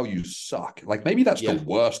your values suck. Like maybe that's the Yeah.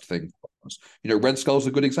 worst thing for us. Red Skull's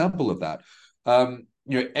a good example of that.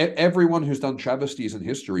 Everyone who's done travesties in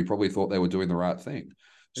history probably thought they were doing the right thing.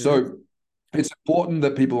 Mm-hmm. So it's important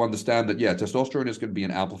that people understand that, yeah, testosterone is going to be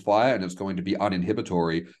an amplifier and it's going to be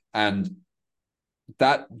uninhibitory. And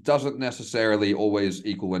that doesn't necessarily always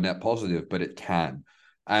equal a net positive, but it can.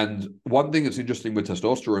 And one thing that's interesting with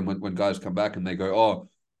testosterone, when guys come back and they go, "Oh,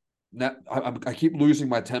 now I keep losing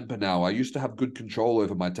my temper now. I used to have good control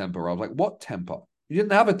over my temper." I was like, "What temper? You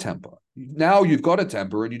didn't have a temper. Now you've got a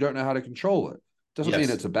temper and you don't know how to control it. Doesn't mean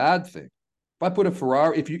Yes. it's a bad thing." If I put a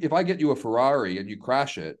Ferrari, if I get you a Ferrari and you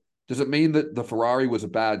crash it, does it mean that the Ferrari was a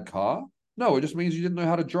bad car? No, it just means you didn't know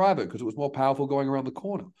how to drive it because it was more powerful going around the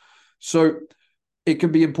corner. So it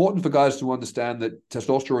can be important for guys to understand that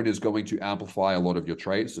testosterone is going to amplify a lot of your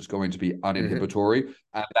traits. It's going to be Mm-hmm. uninhibitory,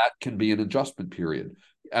 and that can be an adjustment period.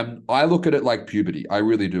 And I look at it like puberty. I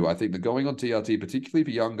really do. I think that going on TRT, particularly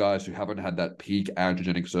for young guys who haven't had that peak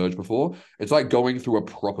androgenic surge before, it's like going through a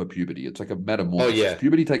proper puberty. It's like a Oh metamorphosis. yeah.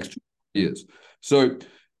 Puberty takes 2 years. So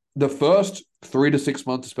the first 3 to 6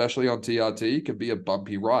 months, especially on TRT, can be a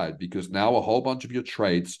bumpy ride because now a whole bunch of your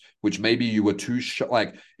traits, which maybe you were too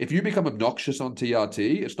like, if you become obnoxious on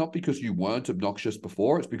TRT, it's not because you weren't obnoxious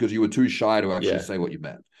before; it's because you were too shy to actually Yeah. say what you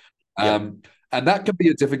meant. Yep. And that can be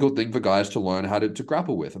a difficult thing for guys to learn how to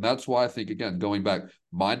grapple with. And that's why I think, again, going back,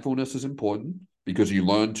 mindfulness is important because you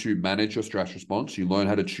learn to manage your stress response. You learn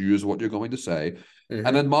how to choose what you're going to say. And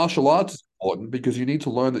then Mm-hmm. martial arts is important because you need to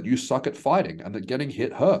learn that you suck at fighting and that getting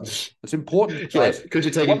hit hurts. It's important, Yeah. guys. Because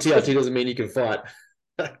you're taking TRT doesn't mean you can fight.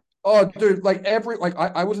 Oh, dude, like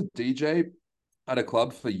I was a DJ at a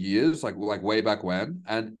club for years, like way back when,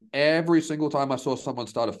 and every single time I saw someone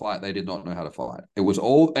start a fight, they did not know how to fight. It was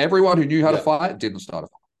everyone who knew how to Yep. fight didn't start a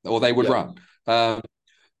fight, or they would Yep. run.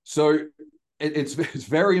 So it's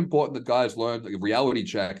very important that guys learn a reality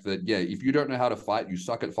check that, yeah, if you don't know how to fight, you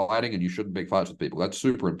suck at fighting, and you shouldn't pick fights with people. That's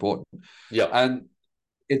super important. Yep. And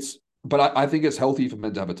it's but I think it's healthy for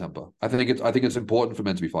men to have a temper. I think it's important for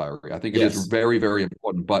men to be fiery. I think it is Yes. very, very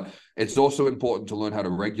important. But it's also important to learn how to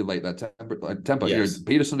regulate that temper. Yes.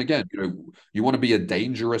 Peterson again. You want to be a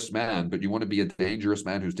dangerous man, but you want to be a dangerous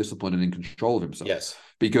man who's disciplined and in control of himself, Yes.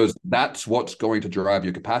 because that's what's going to drive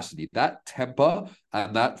your capacity. That temper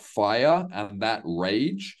and that fire and that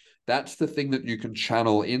rage. That's the thing that you can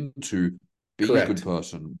channel into being a good Correct.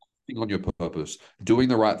 person, on your purpose, doing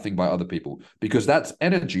the right thing by other people, because that's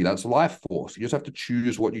energy, that's life force. You just have to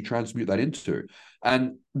choose what you transmute that into.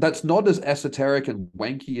 And that's not as esoteric and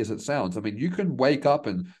wanky as it sounds. I mean, you can wake up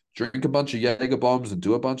and drink a bunch of Jaeger bombs and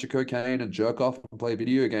do a bunch of cocaine and jerk off and play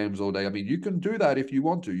video games all day. I mean, you can do that if you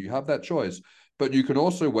want to. You have that choice. But you can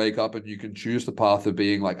also wake up and you can choose the path of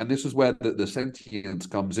being like, and this is where the sentience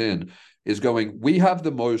comes in, is going, we have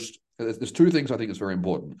the most, there's 2 things I think is very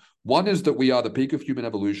important. One is that we are the peak of human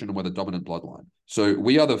evolution and we're the dominant bloodline. So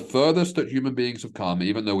we are the furthest that human beings have come,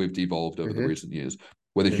 even though we've devolved over the Mm-hmm. recent years.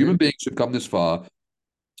 We're the human Mm-hmm. beings who've come this far,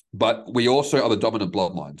 but we also are the dominant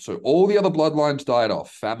bloodline. So all the other bloodlines died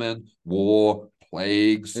off: famine, war,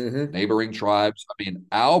 plagues, Mm-hmm. neighboring tribes. I mean,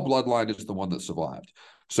 our bloodline is the one that survived.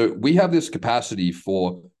 So we have this capacity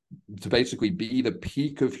to basically be the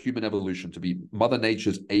peak of human evolution, to be Mother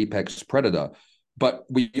Nature's apex predator. But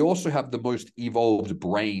we also have the most evolved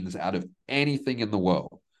brains out of anything in the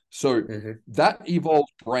world. So Mm-hmm. that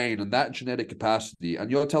evolved brain and that genetic capacity,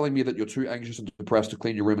 and you're telling me that you're too anxious and depressed to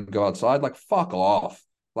clean your room and go outside? Like, fuck off.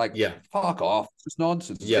 Like, Yeah. fuck off. It's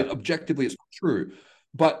nonsense. Yeah. Objectively, it's not true.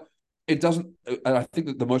 But it doesn't. And I think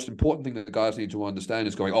that the most important thing that the guys need to understand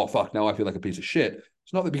is going, "Oh, fuck, now I feel like a piece of shit."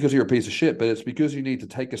 It's not that because you're a piece of shit, but it's because you need to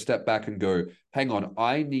take a step back and go, hang on,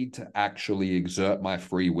 I need to actually exert my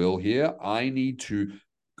free will here. I need to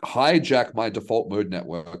hijack my default mode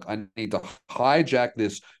network. I need to hijack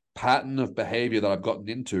this pattern of behavior that I've gotten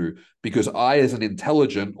into because I, as an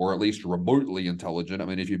intelligent, or at least remotely intelligent, I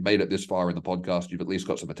mean, if you've made it this far in the podcast, you've at least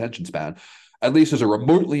got some attention span, at least as a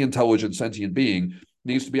remotely intelligent sentient being,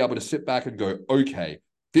 needs to be able to sit back and go, okay,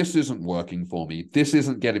 this isn't working for me. This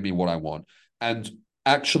isn't getting me what I want. And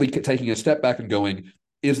actually taking a step back and going,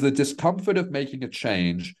 is the discomfort of making a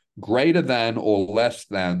change greater than or less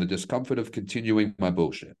than the discomfort of continuing my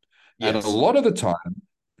bullshit? And a Yes. lot of the time,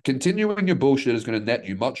 continuing your bullshit is going to net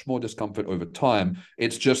you much more discomfort over time.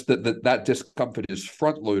 It's just that discomfort is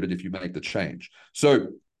front loaded if you make the change. So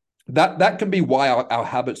that can be why our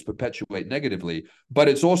habits perpetuate negatively, but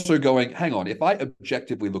it's also going, hang on, if I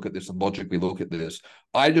objectively look at this and logically look at this,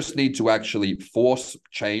 I just need to actually force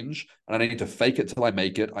change, and I need to fake it till I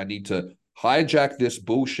make it. I need to hijack this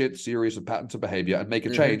bullshit series of patterns of behavior and make a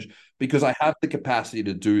change because I have the capacity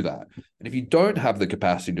to do that. And if you don't have the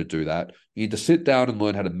capacity to do that, you need to sit down and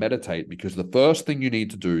learn how to meditate, because the first thing you need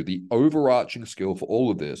to do, the overarching skill for all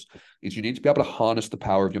of this, is you need to be able to harness the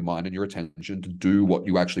power of your mind and your attention to do what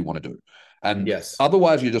you actually want to do. And Yes.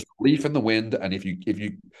 otherwise, you're just a leaf in the wind. And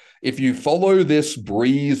if you follow this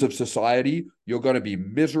breeze of society, you're going to be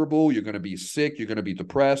miserable. You're going to be sick. You're going to be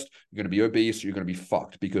depressed. You're going to be obese. You're going to be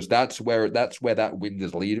fucked, because that's where that wind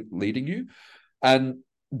is leading you. And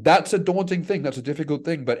that's a daunting thing. That's a difficult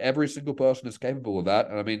thing, but every single person is capable of that.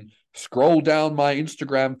 And I mean, scroll down my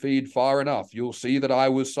Instagram feed far enough, you'll see that I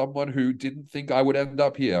was someone who didn't think I would end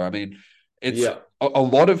up here. I mean, it's Yeah. a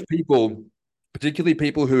lot of people, particularly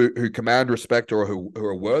people who command respect or who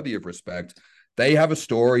are worthy of respect, they have a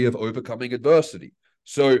story of overcoming adversity.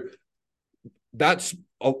 So that's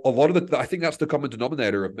a lot of I think that's the common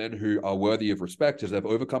denominator of men who are worthy of respect, is they've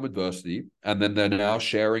overcome adversity, and then they're now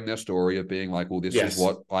sharing their story of being like, well, this is Yes.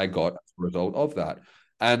 what I got as a result of that.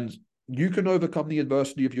 And you can overcome the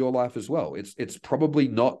adversity of your life as well. It's probably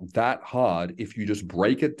not that hard if you just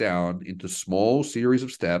break it down into small series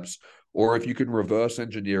of steps, or if you can reverse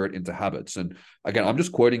engineer it into habits. And again, I'm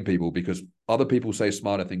just quoting people because other people say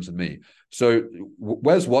smarter things than me. So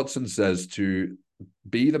Wes Watson says to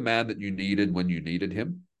be the man that you needed when you needed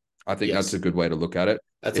him. I think that's a Yes. good way to look at it.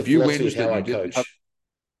 That's a If you philosophy of whinge that how I you didn't have, coach.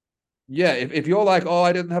 yeah, if you're like, oh,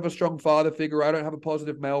 I didn't have a strong father figure, I don't have a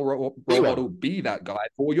positive male Be role one. model, be that guy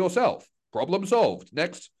for yourself. Problem solved.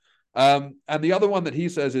 Next. And the other one that he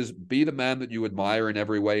says is be the man that you admire in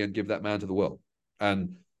every way and give that man to the world.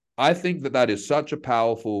 And I think that is such a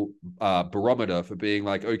powerful barometer for being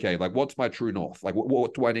like, okay, like what's my true north? Like,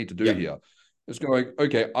 what do I need to do Yeah. here? It's going,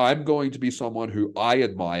 okay, I'm going to be someone who I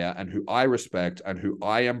admire and who I respect and who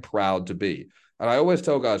I am proud to be. And I always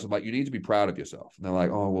tell guys, I'm like, you need to be proud of yourself. And they're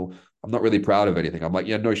like, oh, well, I'm not really proud of anything. I'm like,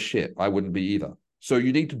 yeah, no shit. I wouldn't be either. So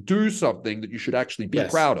you need to do something that you should actually be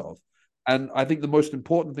Yes. proud of. And I think the most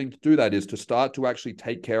important thing to do that is to start to actually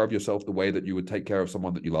take care of yourself the way that you would take care of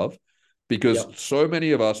someone that you love. Because Yep. so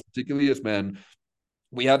many of us, particularly as men,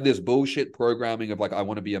 we have this bullshit programming of like, I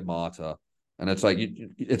want to be a martyr. And it's like,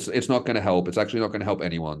 it's not going to help. It's actually not going to help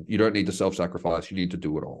anyone. You don't need to self-sacrifice. You need to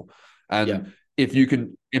do it all. Yeah. And if you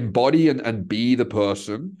can embody and be the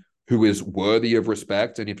person who is worthy of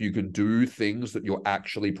respect, and if you can do things that you're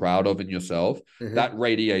actually proud of in yourself, that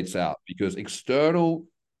radiates out, because external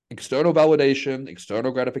validation,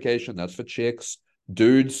 external gratification, that's for chicks.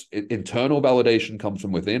 Dudes, internal validation comes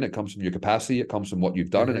from within. It comes from your capacity. It comes from what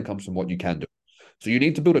you've done, and it comes from what you can do. So you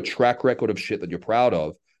need to build a track record of shit that you're proud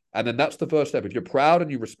of. And then that's the first step. If you're proud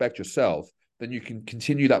and you respect yourself, then you can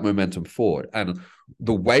continue that momentum forward. And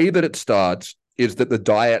the way that it starts is that the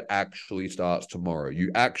diet actually starts tomorrow.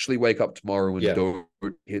 You actually wake up tomorrow and Yeah. don't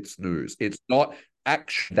hit snooze. It's not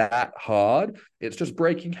actually that hard. It's just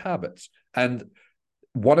breaking habits. And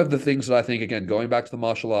one of the things that I think, again, going back to the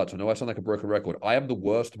martial arts, I know I sound like a broken record. I am the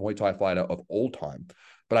worst Muay Thai fighter of all time,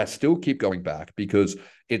 but I still keep going back because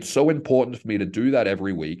it's so important for me to do that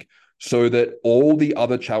every week so that all the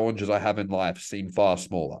other challenges I have in life seem far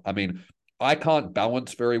smaller. I mean, I can't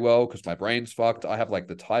balance very well because my brain's fucked. I have like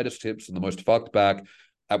the tightest hips and the most fucked back.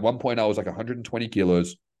 At one point, I was like 120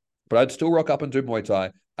 kilos, but I'd still rock up and do Muay Thai,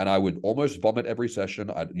 and I would almost vomit every session.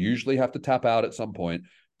 I'd usually have to tap out at some point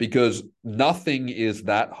because nothing is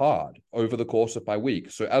that hard over the course of my week.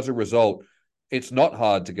 So as a result, it's not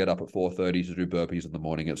hard to get up at 4:30 to do burpees in the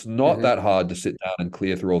morning. It's not that hard to sit down and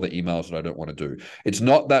clear through all the emails that I don't want to do. It's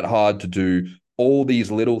not that hard to do all these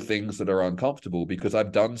little things that are uncomfortable because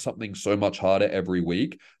I've done something so much harder every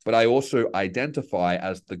week. But I also identify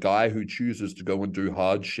as the guy who chooses to go and do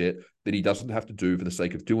hard shit that he doesn't have to do for the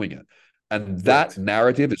sake of doing it. And that Correct.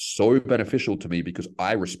 narrative is so beneficial to me because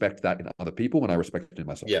I respect that in other people and I respect it in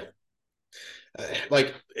myself. Yeah.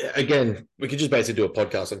 Like, again, we could just basically do a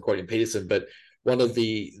podcast on quoting Peterson, but one of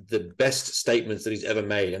the best statements that he's ever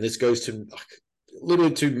made, and this goes to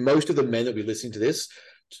literally to most of the men that we listen to this,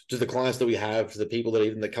 to the clients that we have, to the people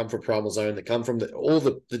that come from Primal Zone, that come from all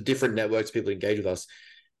the different networks people engage with us,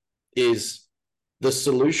 is the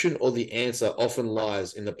solution or the answer often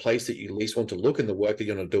lies in the place that you least want to look and the work that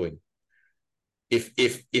you're not doing.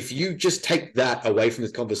 If you just take that away from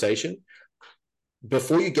this conversation,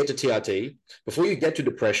 before you get to TRT, before you get to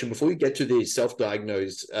depression, before you get to the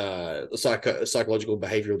self-diagnosed psychological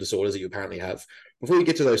behavioral disorders that you apparently have, before you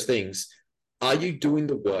get to those things, are you doing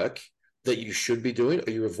the work that you should be doing? Or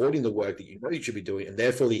are you avoiding the work that you know you should be doing? And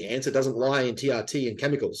therefore, the answer doesn't lie in TRT and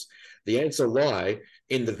chemicals. The answer lie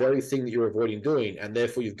in the very thing that you're avoiding doing. And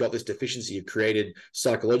therefore, you've got this deficiency you've created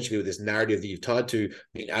psychologically with this narrative that you've tied to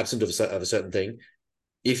being absent of a certain thing.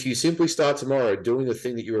 If you simply start tomorrow doing the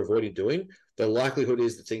thing that you're avoiding doing, the likelihood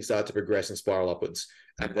is that things start to progress and spiral upwards.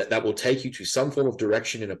 And that will take you to some form of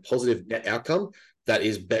direction in a positive net outcome that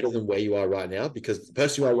is better than where you are right now, because the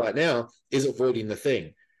person you are right now is avoiding the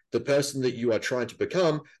thing. The person that you are trying to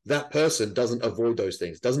become, that person doesn't avoid those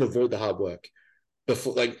things, doesn't avoid the hard work.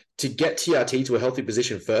 Before, like, to get TRT to a healthy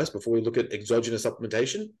position first, before we look at exogenous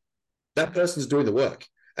supplementation, that person's doing the work.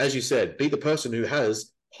 As you said, be the person who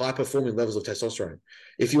has high performing levels of testosterone.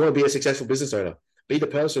 If you want to be a successful business owner, be the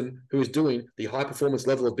person who is doing the high performance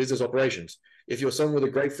level of business operations. If you're someone with a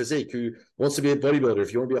great physique who wants to be a bodybuilder,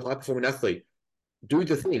 if you want to be a high performing athlete, do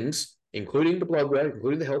the things, including the blood work,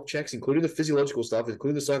 including the health checks, including the physiological stuff,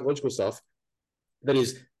 including the psychological stuff, that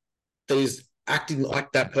is acting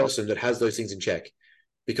like that person that has those things in check.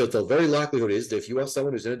 Because the very likelihood is that if you are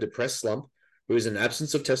someone who's in a depressed slump, who is in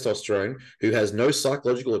absence of testosterone, who has no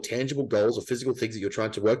psychological or tangible goals or physical things that you're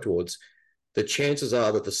trying to work towards, the chances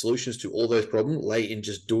are that the solutions to all those problems lay in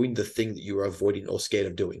just doing the thing that you are avoiding or scared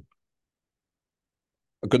of doing.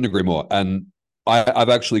 I couldn't agree more. And I've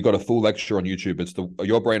actually got a full lecture on YouTube. It's the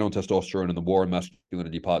Your Brain on Testosterone and the War on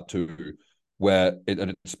Masculinity Part 2, where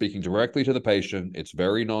it's speaking directly to the patient. It's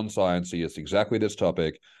very non-sciencey. It's exactly this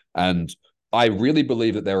topic. And I really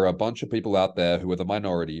believe that there are a bunch of people out there who are the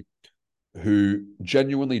minority who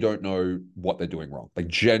genuinely don't know what they're doing wrong. They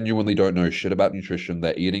genuinely don't know shit about nutrition.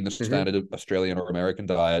 They're eating the standard Australian or American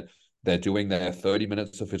diet. They're doing their 30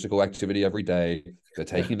 minutes of physical activity every day. They're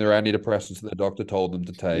taking their antidepressants that the doctor told them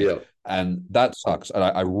to take. Yeah. And that sucks. And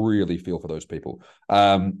I really feel for those people.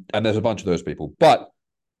 And there's a bunch of those people. But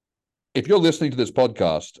if you're listening to this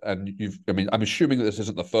podcast and I'm assuming that this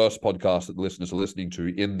isn't the first podcast that the listeners are listening to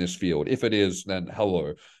in this field. If it is, then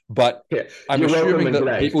hello. But yeah, I'm assuming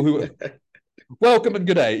that people who welcome and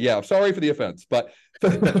good day. Yeah, I'm sorry for the offense, but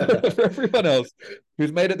for everyone else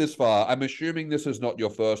who's made it this far, I'm assuming this is not your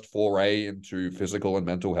first foray into physical and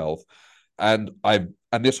mental health. And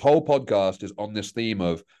this whole podcast is on this theme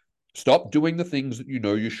of stop doing the things that you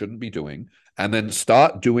know you shouldn't be doing, and then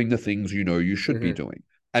start doing the things you know you should be doing.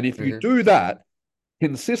 And if you do that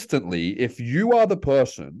consistently, if you are the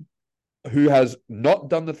person who has not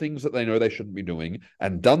done the things that they know they shouldn't be doing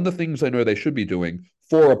and done the things they know they should be doing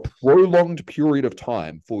for a prolonged period of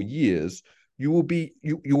time, for years, you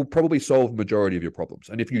will probably solve the majority of your problems.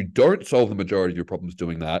 And if you don't solve the majority of your problems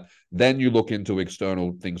doing that, then you look into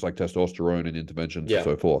external things like testosterone and interventions and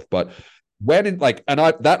so forth. But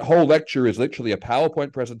that whole lecture is literally a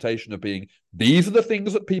PowerPoint presentation of being, these are the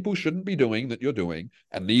things that people shouldn't be doing that you're doing,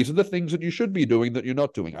 and these are the things that you should be doing that you're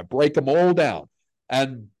not doing. I break them all down.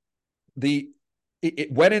 And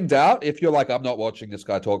when in doubt, if you're like, I'm not watching this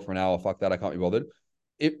guy talk for an hour, fuck that, I can't be bothered.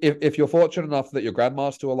 If you're fortunate enough that your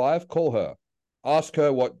grandma's still alive, call her. Ask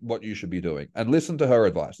her what you should be doing and listen to her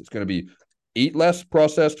advice. It's going to be eat less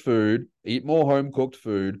processed food, eat more home-cooked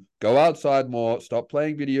food, go outside more, stop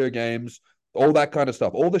playing video games, all that kind of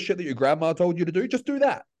stuff. All the shit that your grandma told you to do, just do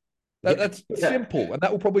that. That's simple, and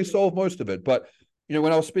that will probably solve most of it. But,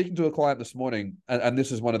 when I was speaking to a client this morning, and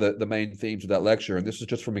this is one of the main themes of that lecture, and this is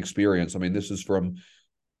just from experience. I mean, this is from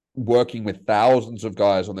working with thousands of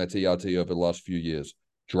guys on their TRT over the last few years.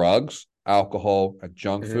 Drugs, alcohol, and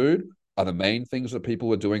junk food are the main things that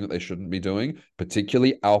people are doing that they shouldn't be doing,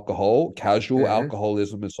 particularly alcohol. Casual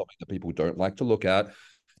alcoholism is something that people don't like to look at.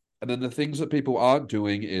 And then the things that people aren't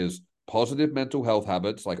doing is positive mental health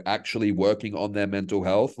habits, like actually working on their mental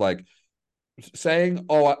health, like saying,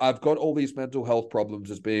 oh, I've got all these mental health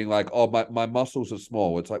problems, as being like, oh, my muscles are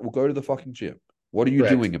small. It's like, well, go to the fucking gym. What are you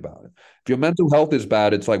doing about it? If your mental health is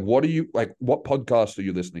bad, it's like, what podcasts are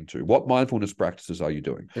you listening to? What mindfulness practices are you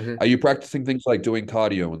doing? Are you practicing things like doing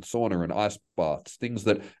cardio and sauna and ice baths, things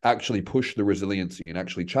that actually push the resiliency and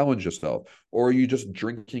actually challenge yourself? Or are you just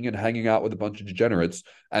drinking and hanging out with a bunch of degenerates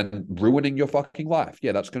and ruining your fucking life?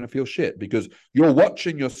 Yeah, that's going to feel shit because you're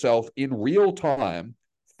watching yourself in real time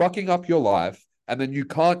fucking up your life and then you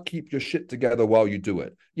can't keep your shit together while you do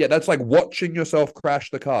it. Yeah, that's like watching yourself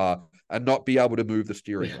crash the car and not be able to move the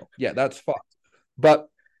steering wheel. Yeah, that's fucked. But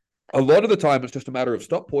a lot of the time, it's just a matter of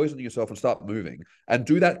stop poisoning yourself and start moving, and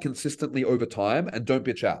do that consistently over time, and don't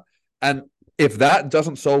bitch out. And if that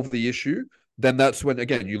doesn't solve the issue, then that's when,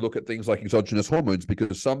 again, you look at things like exogenous hormones,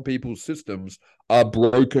 because some people's systems are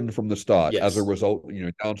broken from the start as a Yes. result,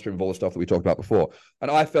 downstream of all the stuff that we talked about before.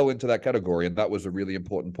 And I fell into that category, and that was a really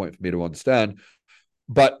important point for me to understand.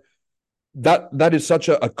 But that is such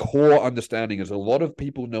a core understanding, is a lot of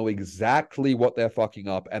people know exactly what they're fucking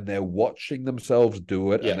up, and they're watching themselves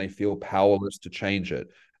do it, and Yeah. they feel powerless to change it.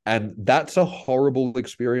 And that's a horrible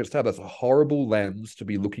experience to have. That's a horrible lens to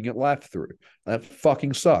be looking at life through. That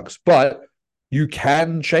fucking sucks. But you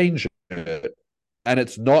can change it. And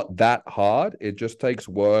it's not that hard. It just takes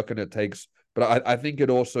work, and it takes, but I think it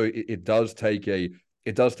also, it does take a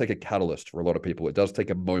catalyst for a lot of people. It does take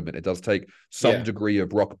a moment. It does take some Yeah. degree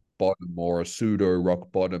of rock bottom, or a pseudo rock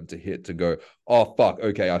bottom, to hit, to go, oh fuck,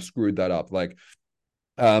 okay, I screwed that up. Like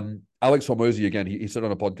Alex Hormozy, again, he said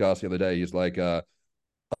on a podcast the other day, he's like, a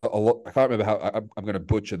lot, I can't remember how, I'm going to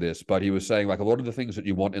butcher this, but he was saying like a lot of the things that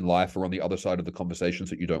you want in life are on the other side of the conversations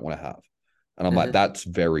that you don't want to have. And I'm like, Mm-hmm. that's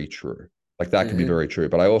very true. Like that can be Mm-hmm. very true.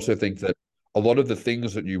 But I also think that a lot of the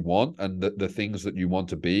things that you want, and the things that you want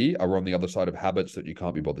to be, are on the other side of habits that you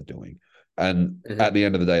can't be bothered doing. And Mm-hmm. at the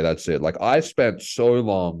end of the day, that's it. Like I spent so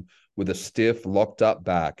long with a stiff, locked up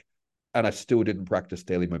back, and I still didn't practice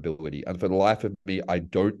daily mobility. And for the life of me, I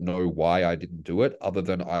don't know why I didn't do it, other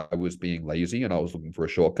than I was being lazy and I was looking for a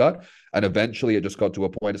shortcut. And eventually it just got to a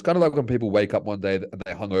point. It's kind of like when people wake up one day and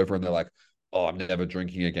they're hungover and they're like, oh, I'm never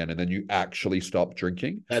drinking again. And then you actually stop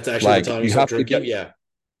drinking. That's actually the Like time you you stop have to get, drinking. Yeah.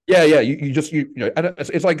 yeah, yeah. You just, and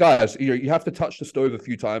it's like, guys, you have to touch the stove a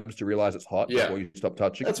few times to realize it's hot Yeah. before you stop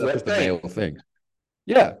touching it. That's That's wet just a paint. male thing.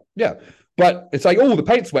 Yeah, yeah. But it's like, oh, the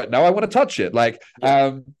paint's wet now. I want to touch it. Like,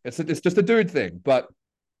 Yeah. it's just a dude thing. But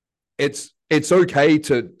it's okay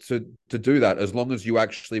to do that, as long as you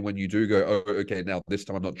actually, when you do go, oh, okay, now this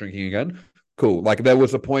time I'm not drinking again. Cool. Like there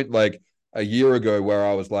was a point like a year ago where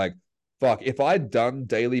I was like, fuck, if I'd done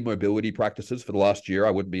daily mobility practices for the last year,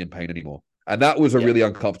 I wouldn't be in pain anymore. And that was a Yeah. really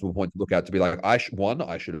uncomfortable point to look at, to be like, one,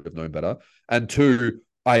 I should have known better. And two,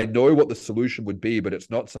 I know what the solution would be, but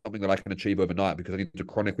it's not something that I can achieve overnight, because I need to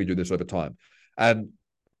chronically do this over time. And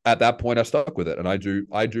at that point, I stuck with it, and I do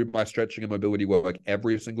my stretching and mobility work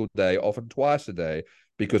every single day, often twice a day,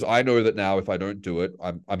 because I know that now if I don't do it,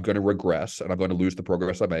 I'm going to regress, and I'm going to lose the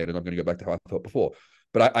progress I made, and I'm going to go back to how I felt before.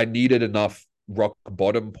 But I needed enough rock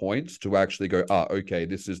bottom points to actually go, okay,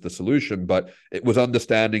 this is the solution. But it was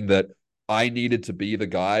understanding that I needed to be the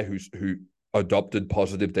guy who adopted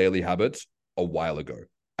positive daily habits a while ago,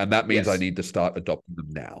 and that means I Yes. need to start adopting them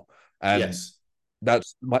now. And Yes.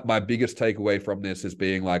 that's my biggest takeaway from this, is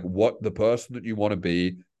being like, what the person that you want to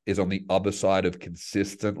be is on the other side of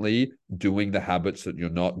consistently doing the habits that you're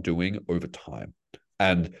not doing over time.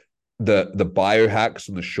 And the biohacks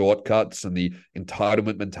and the shortcuts and the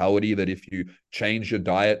entitlement mentality that if you change your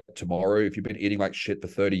diet tomorrow, if you've been eating like shit for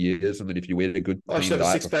 30 years, and then if you eat a good Oh, I should clean have a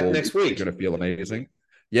diet six for pack 4 weeks, next you're week. going to feel amazing.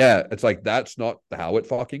 Yeah, it's like, that's not how it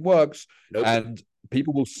fucking works. Nope. And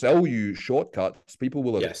people will sell you shortcuts. People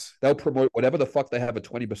will have, Yes. they'll promote whatever the fuck, they have a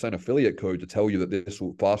 20% affiliate code to tell you that this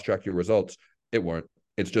will fast track your results. It won't.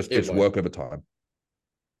 It It's won't. work over time.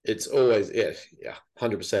 It's always, yeah, yeah,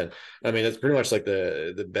 100%. I mean, that's pretty much like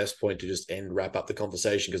the best point to just wrap up the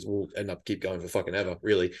conversation, because we'll end up keep going for fucking ever,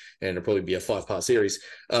 really, and it'll probably be a 5-part series.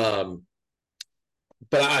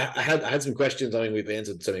 But I had some questions. I mean, we've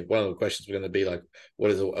answered something. One of the questions we're going to be like, what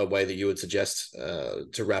is a way that you would suggest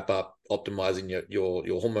to wrap up optimizing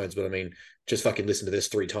your hormones? But I mean, just fucking listen to this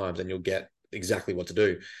 3 times and you'll get exactly what to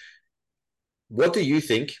do. What do you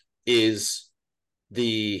think is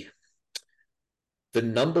the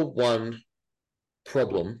number one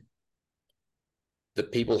problem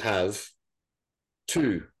that people have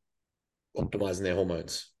to optimizing their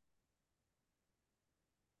hormones?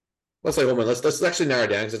 Let's say hormone. Let's actually narrow it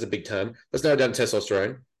down, because that's a big term. Let's narrow it down to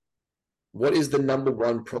testosterone. What is the number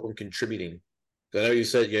one problem contributing? I know you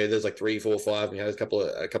said, there's like 3, 4, 5, and you had a couple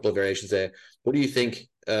of variations there. What do you think,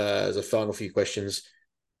 as a final few questions,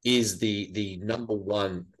 is the number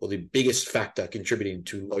one or the biggest factor contributing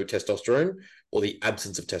to low testosterone or the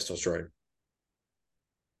absence of testosterone?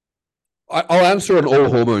 I'll answer on all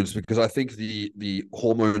hormones, because I think the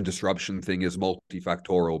hormone disruption thing is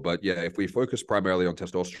multifactorial. But yeah, if we focus primarily on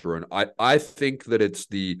testosterone, I think that it's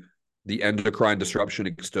the endocrine disruption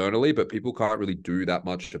externally, but people can't really do that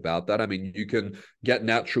much about that. I mean, you can get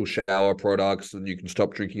natural shower products and you can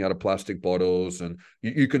stop drinking out of plastic bottles and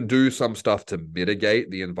you can do some stuff to mitigate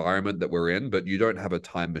the environment that we're in, but you don't have a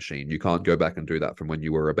time machine. You can't go back and do that from when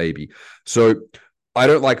you were a baby. So I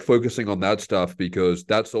don't like focusing on that stuff because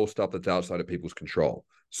that's all stuff that's outside of people's control.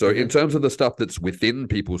 So in Mm-hmm. terms of the stuff that's within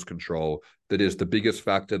people's control, that is the biggest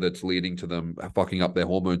factor that's leading to them fucking up their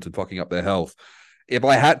hormones and fucking up their health. If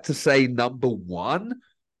I had to say number one,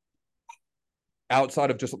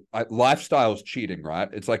 outside of just lifestyle's cheating, right?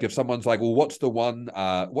 It's like if someone's like, well, what's the one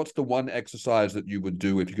exercise that you would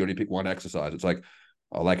do if you could only pick one exercise? It's like,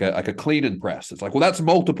 oh, like a clean and press. It's like, well, that's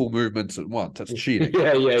multiple movements at once. That's cheating.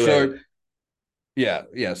 Yeah. So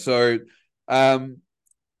yeah. So um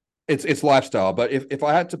it's lifestyle, but if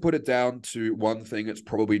I had to put it down to one thing, it's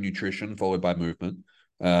probably nutrition followed by movement.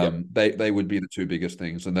 Yep. They would be the two biggest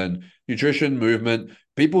things, and then nutrition, movement.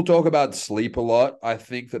 People talk about sleep a lot. I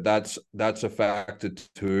think that's a factor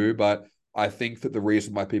too, but I think that the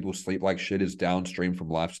reason why people sleep like shit is downstream from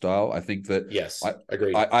lifestyle. I think that Yes. I,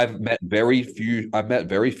 Agreed. I've met very few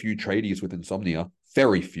tradies with insomnia,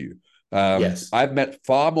 very few. Yes. I've met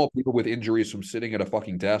far more people with injuries from sitting at a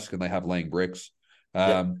fucking desk than they have laying bricks.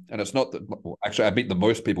 Yep. And it's not that, well, actually, I beat the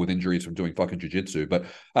most people with injuries from doing fucking jujitsu. But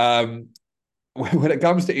when it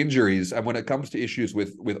comes to injuries and when it comes to issues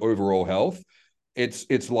with overall health,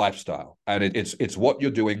 it's lifestyle and it's what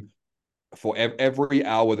you're doing for every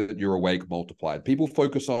hour that you're awake multiplied. People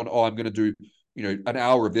focus on, oh, I'm going to do, an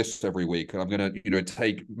hour of this every week, and I'm going to,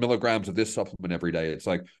 take milligrams of this supplement every day. It's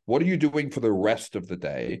like, what are you doing for the rest of the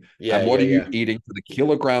day? Yeah. And what Yeah. are you Yeah. eating for the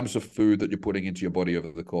kilograms of food that you're putting into your body over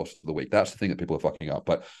the course of the week? That's the thing that people are fucking up.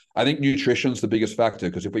 But I think nutrition's the biggest factor,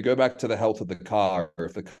 because if we go back to the health of the car,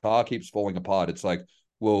 if the car keeps falling apart, it's like,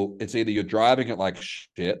 well, it's either you're driving it like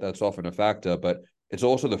shit, that's often a factor, but it's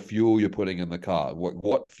also the fuel you're putting in the car,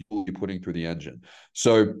 what fuel you're putting through the engine.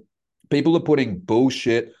 So people are putting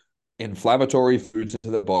bullshit inflammatory foods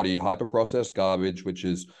into the body, hyper processed garbage, which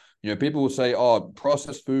is, people will say, oh,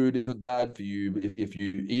 processed food isn't bad for you if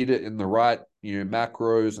you eat it in the right,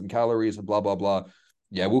 macros and calories and blah, blah, blah.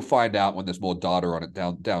 Yeah, we'll find out when there's more data on it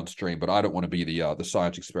downstream, but I don't want to be the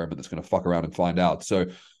science experiment that's going to fuck around and find out. So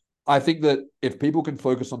I think that if people can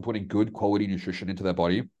focus on putting good quality nutrition into their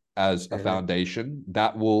body as a Mm-hmm. foundation,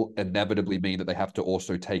 that will inevitably mean that they have to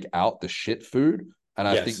also take out the shit food. And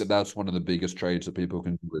I think that Yes. that's one of the biggest trades that people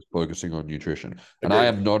can do is focusing on nutrition. And I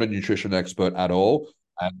Agreed. am not a nutrition expert at all.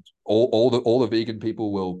 And all the vegan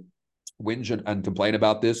people will whinge and complain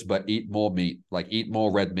about this, but eat more meat, like eat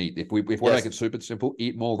more red meat. If we want to make Yes. it super simple,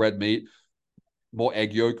 eat more red meat, more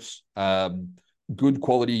egg yolks, good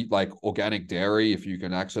quality like organic dairy if you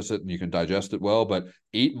can access it and you can digest it well, but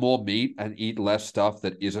eat more meat and eat less stuff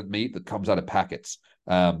that isn't meat that comes out of packets.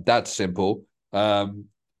 That's simple.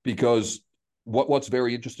 Because what's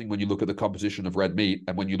very interesting when you look at the composition of red meat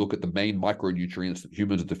and when you look at the main micronutrients that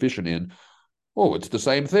humans are deficient in, oh, it's the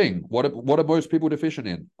same thing. What are most people deficient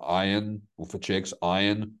in? Iron, well, for chicks,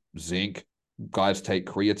 iron, zinc. Guys take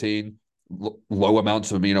creatine, low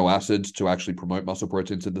amounts of amino acids to actually promote muscle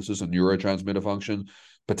protein synthesis and neurotransmitter function,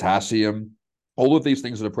 potassium. All of these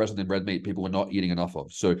things that are present in red meat, people are not eating enough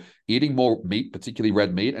of. So eating more meat, particularly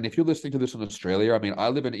red meat. And if you're listening to this in Australia, I mean, I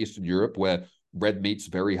live in Eastern Europe where red meat's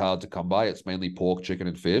very hard to come by. It's mainly pork, chicken,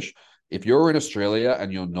 and fish. If you're in Australia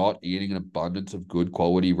and you're not eating an abundance of good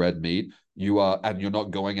quality red meat, and you're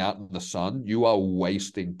not going out in the sun, you are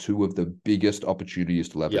wasting two of the biggest opportunities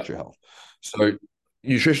to leverage Yep. your health. So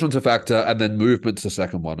nutrition's a factor, and then movement's the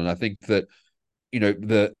second one. And I think that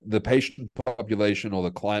the patient population or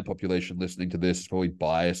the client population listening to this is probably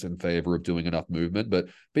biased in favor of doing enough movement, but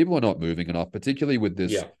people are not moving enough, particularly with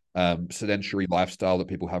this Yeah. sedentary lifestyle that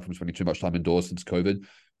people have from spending too much time indoors since COVID.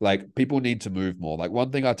 Like, people need to move more. Like,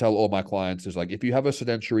 one thing I tell all my clients is, like, if you have a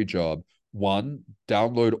sedentary job, one,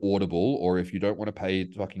 download Audible, or if you don't want to pay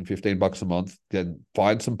fucking $15 a month, then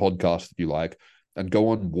find some podcasts that you like and go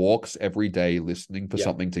on walks every day listening for Yeah.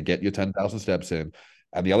 something to get your 10,000 steps in.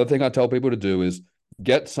 And the other thing I tell people to do is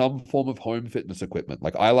get some form of home fitness equipment.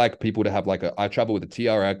 Like, I like people to have I travel with a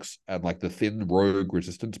TRX and like the thin Rogue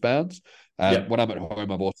resistance bands. And Yeah. when I'm at home,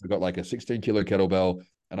 I've also got like a 16 kilo kettlebell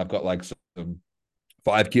and I've got like some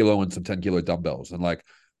 5 kilo and some 10 kilo dumbbells. And like,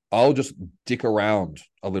 I'll just dick around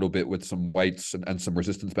a little bit with some weights and some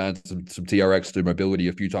resistance bands and some TRX to mobility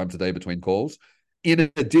a few times a day between calls,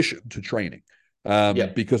 in addition to training. Yeah.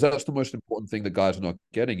 Because that's the most important thing that guys are not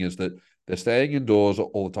getting, is that they're staying indoors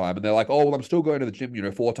all the time and they're like, oh, well, I'm still going to the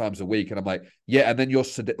gym, 4 times a week. And I'm like, yeah. And then you're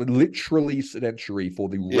literally sedentary for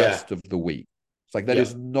the Yeah. rest of the week. It's like, that Yeah.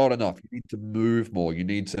 is not enough. You need to move more. You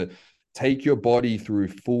need to take your body through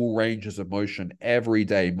full ranges of motion every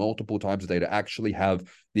day, multiple times a day, to actually have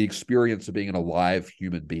the experience of being an alive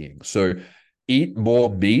human being. So eat more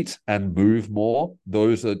meat and move more.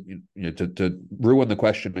 Those are, to ruin the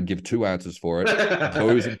question and give two answers for it.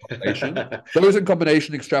 Those in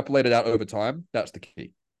combination extrapolated out over time, that's the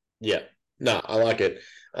key. Yeah, no, I like it.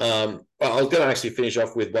 Well, I was going to actually finish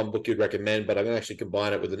off with one book you'd recommend, but I'm going to actually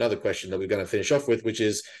combine it with another question that we're going to finish off with, which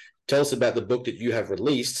is, tell us about the book that you have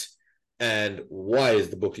released and why is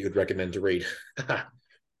the book that you'd recommend to read.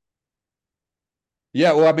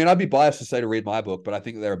 Yeah, well, I mean, I'd be biased to say to read my book, but I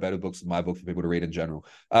think there are better books than my book for people to read in general.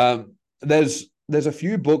 There's a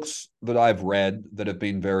few books that I've read that have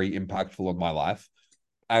been very impactful on my life,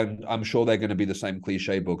 and I'm sure they're going to be the same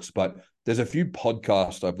cliche books, but there's a few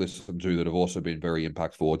podcasts I've listened to that have also been very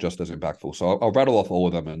impactful or just as impactful. So I'll rattle off all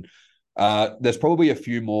of them. And there's probably a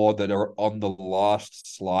few more that are on the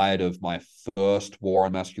last slide of my first War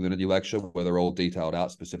on Masculinity lecture, where they're all detailed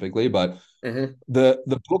out specifically. But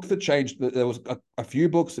the book that changed, there was a few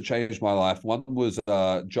books that changed my life. One was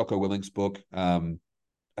Jocko Willink's book.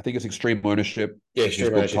 I think it's Extreme Ownership. Yeah, His Extreme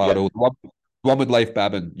book Ownership. title. Yeah. One with Leif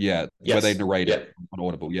Babin, yeah, Yes. where they narrate Yeah. it on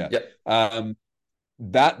Audible, yeah. Yeah.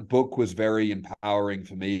 That book was very empowering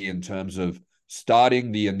for me in terms of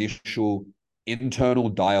starting the initial internal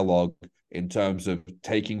dialogue in terms of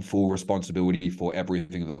taking full responsibility for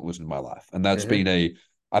everything that was in my life. And that's been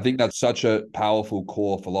I think that's such a powerful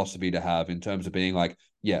core philosophy to have in terms of being like,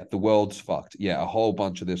 yeah, the world's fucked. Yeah, a whole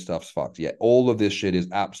bunch of this stuff's fucked. Yeah, all of this shit is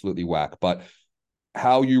absolutely whack. But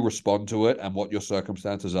how you respond to it and what your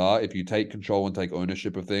circumstances are, if you take control and take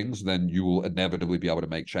ownership of things, then you will inevitably be able to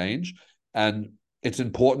make change. And it's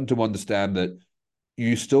important to understand that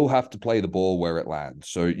you still have to play the ball where it lands.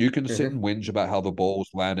 So you can sit and whinge about how the ball's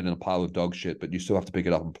landed in a pile of dog shit, but you still have to pick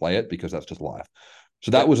it up and play it because that's just life.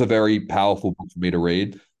 So that was a very powerful book for me to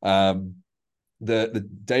read. The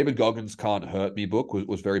David Goggins Can't Hurt Me book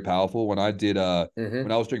was very powerful. When I did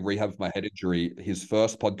when I was doing rehab for my head injury, his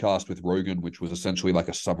first podcast with Rogan, which was essentially like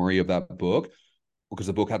a summary of that book, because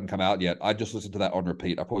the book hadn't come out yet, I just listened to that on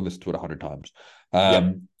repeat. I probably listened to it 100 times.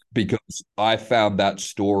 Because I found that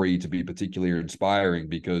story to be particularly inspiring,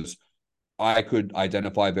 because I could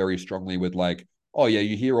identify very strongly with like, oh yeah,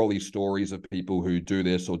 you hear all these stories of people who do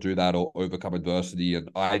this or do that or overcome adversity, and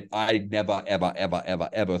I never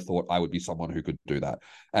ever thought I would be someone who could do that.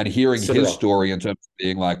 And hearing his story in terms of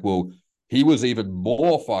being like, well, he was even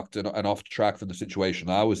more fucked and off track from the situation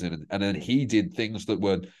I was in, and then he did things that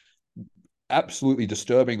were absolutely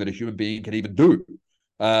disturbing that a human being can even do.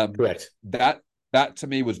 Correct. That to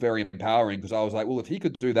me was very empowering, because I was like, well, if he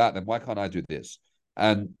could do that, then why can't I do this?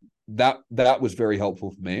 And that was very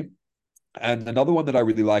helpful for me. And another one that I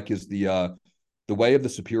really like is the Way of the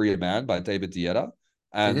Superior Man by David Dieta.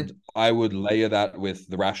 And I would layer that with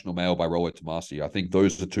The Rational Male by Rollo Tomasi. I think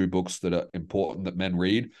those are two books that are important that men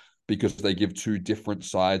read, because they give two different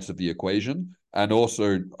sides of the equation. And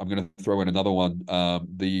also, I'm going to throw in another one,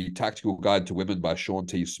 The Tactical Guide to Women by Sean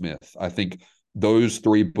T. Smith. I think those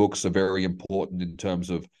three books are very important in terms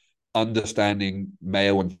of understanding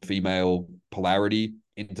male and female polarity,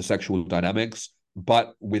 intersexual dynamics,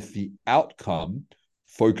 but with the outcome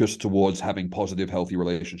focused towards having positive, healthy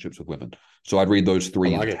relationships with women. So I'd read those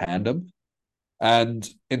three in tandem. And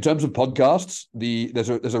in terms of podcasts,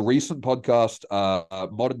 there's a recent podcast,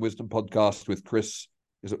 Modern Wisdom podcast with Chris,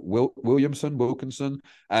 is it Wilkinson,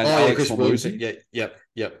 and Alex Hormozi. Yep.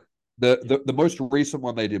 The most recent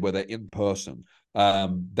one they did where they're in person.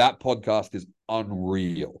 That podcast is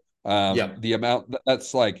unreal. The amount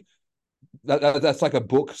that's like that's like a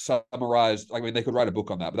book summarized. I mean, they could write a book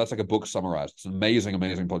on that, but that's like a book summarized. It's an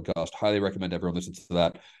amazing podcast. Highly recommend everyone listens to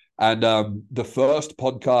that. And the first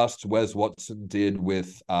podcast Wes Watson did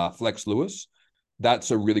with Flex Lewis, that's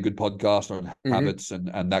a really good podcast on habits and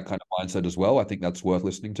that kind of mindset as well. I think that's worth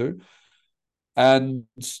listening to. And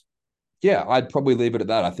yeah, I'd probably leave it at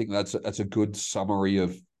that. I think that's a good summary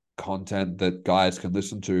of content that guys can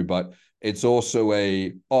listen to. But it's also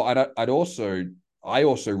and I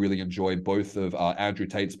also really enjoy both of Andrew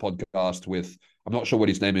Tate's podcast with, I'm not sure what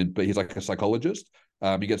his name is, but he's like a psychologist.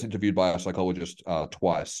 He gets interviewed by a psychologist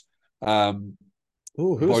twice. Both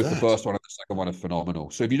the first one and the second one are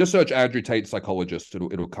phenomenal. So if you just search Andrew Tate psychologist,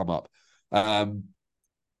 it'll come up.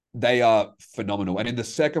 They are phenomenal. And in the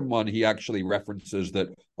second one, he actually references that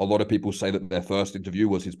a lot of people say that their first interview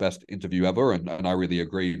was his best interview ever. And I really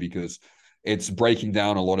agree, because it's breaking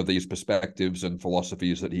down a lot of these perspectives and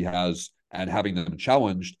philosophies that he has and having them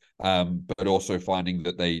challenged, but also finding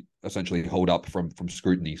that they essentially hold up from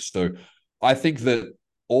scrutiny. So I think that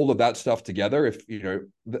all of that stuff together, if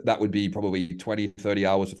that would be probably 20, 30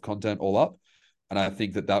 hours of content all up. And I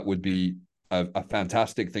think that that would be a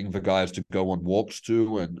fantastic thing for guys to go on walks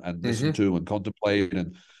to and listen Mm-hmm. to and contemplate.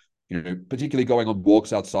 And, particularly going on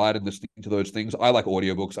walks outside and listening to those things. I like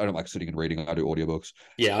audiobooks. I don't like sitting and reading. I do audiobooks.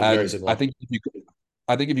 Yeah, I'm very And similar. I think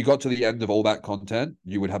if you got to the end of all that content,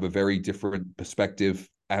 you would have a very different perspective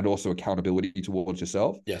and also accountability towards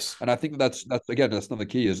yourself. Yes. And I think that's again, that's another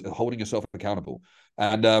key, is holding yourself accountable.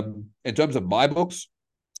 And in terms of my books,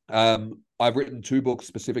 I've written 2 books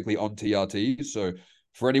specifically on TRT. So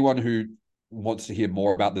for anyone who wants to hear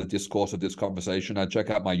more about the discourse of this conversation, I'd check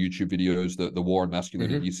out my YouTube videos, the War on Mm-hmm.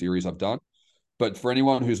 Masculinity series I've done. But for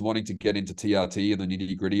anyone who's wanting to get into TRT and the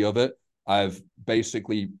nitty gritty of it, I've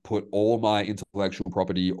basically put all my intellectual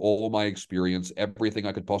property, all my experience, everything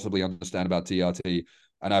I could possibly understand about TRT,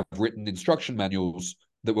 and I've written instruction manuals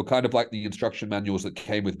that were kind of like the instruction manuals that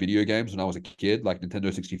came with video games when I was a kid, like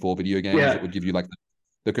Nintendo 64 video games that Yeah. would give you like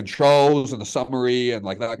the controls and the summary and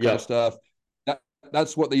like that kind of Yep. stuff.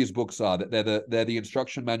 That's what these books are. That they're the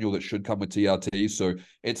instruction manual that should come with TRT. So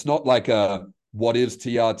it's not like a what is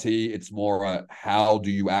TRT. It's more a how do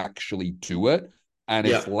you actually do it, and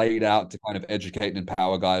it's Yep. laid out to kind of educate and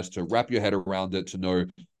empower guys to wrap your head around it, to know,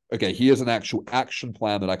 okay, here's an actual action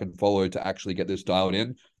plan that I can follow to actually get this dialed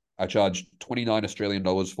in. I charge 29 Australian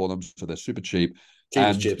dollars for them, so they're super cheap. Cheap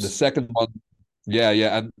as And the chips. second one, yeah,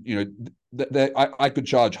 and I could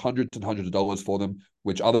charge hundreds and hundreds of dollars for them,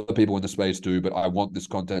 which other people in the space do, but I want this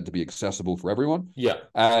content to be accessible for everyone. Yeah.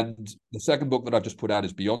 And the second book that I've just put out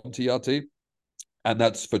is Beyond TRT, and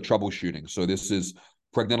that's for troubleshooting. So this is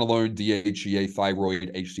pregnenolone, DHEA,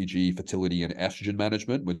 thyroid, HCG, fertility, and estrogen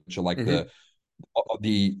management, which are like Mm-hmm.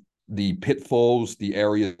 the the pitfalls, the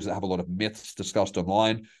areas that have a lot of myths discussed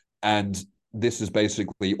online. And this is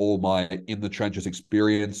basically all my in the trenches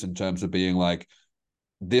experience in terms of being like,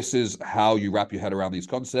 this is how you wrap your head around these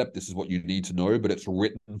concepts. This is what you need to know, but it's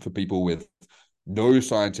written for people with no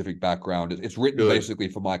scientific background. It's written Good. basically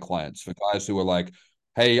for my clients, for guys who are like,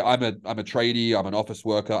 hey, I'm a tradie, I'm an office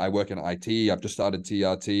worker, I work in IT, I've just started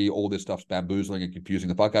TRT, all this stuff's bamboozling and confusing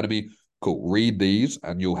the fuck out of me. Cool. Read these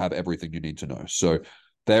and you'll have everything you need to know. So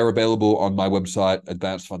they're available on my website,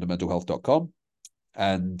 advancedfundamentalhealth.com.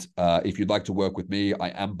 And if you'd like to work with me, I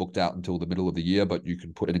am booked out until the middle of the year, but you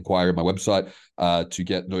can put an inquiry on my website to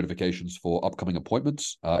get notifications for upcoming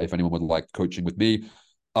appointments if anyone would like coaching with me.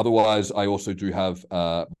 Otherwise, I also do have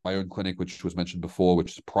my own clinic, which was mentioned before,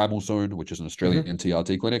 which is Primal Zone, which is an Mm-hmm. Australian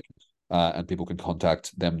TRT clinic. And people can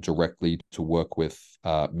contact them directly to work with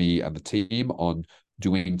me and the team on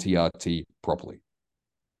doing TRT properly.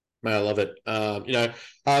 Man, I love it.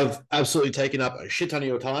 I've absolutely taken up a shit ton of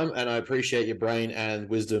your time, and I appreciate your brain and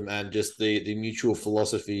wisdom and just the mutual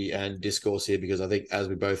philosophy and discourse here, because I think, as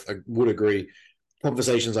we both would agree,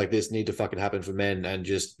 conversations like this need to fucking happen for men and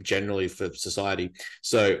just generally for society.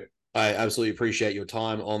 So I absolutely appreciate your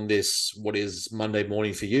time on this, what is Monday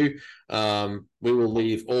morning for you. We will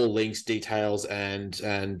leave all links, details, and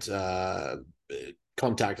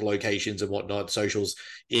contact locations and whatnot, socials,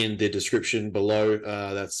 in the description below.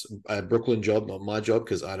 That's a Brooklyn job, not my job,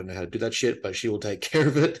 because I don't know how to do that shit, but she will take care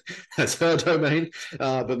of it. That's her domain.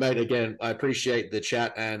 But mate, again, I appreciate the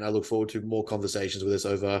chat, and I look forward to more conversations with us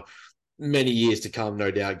over many years to come, no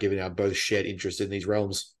doubt, given our both shared interest in these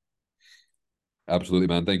realms. Absolutely,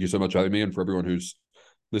 man. Thank you so much for having me. And for everyone who's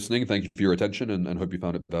listening, thank you for your attention and hope you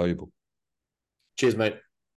found it valuable. Cheers, mate.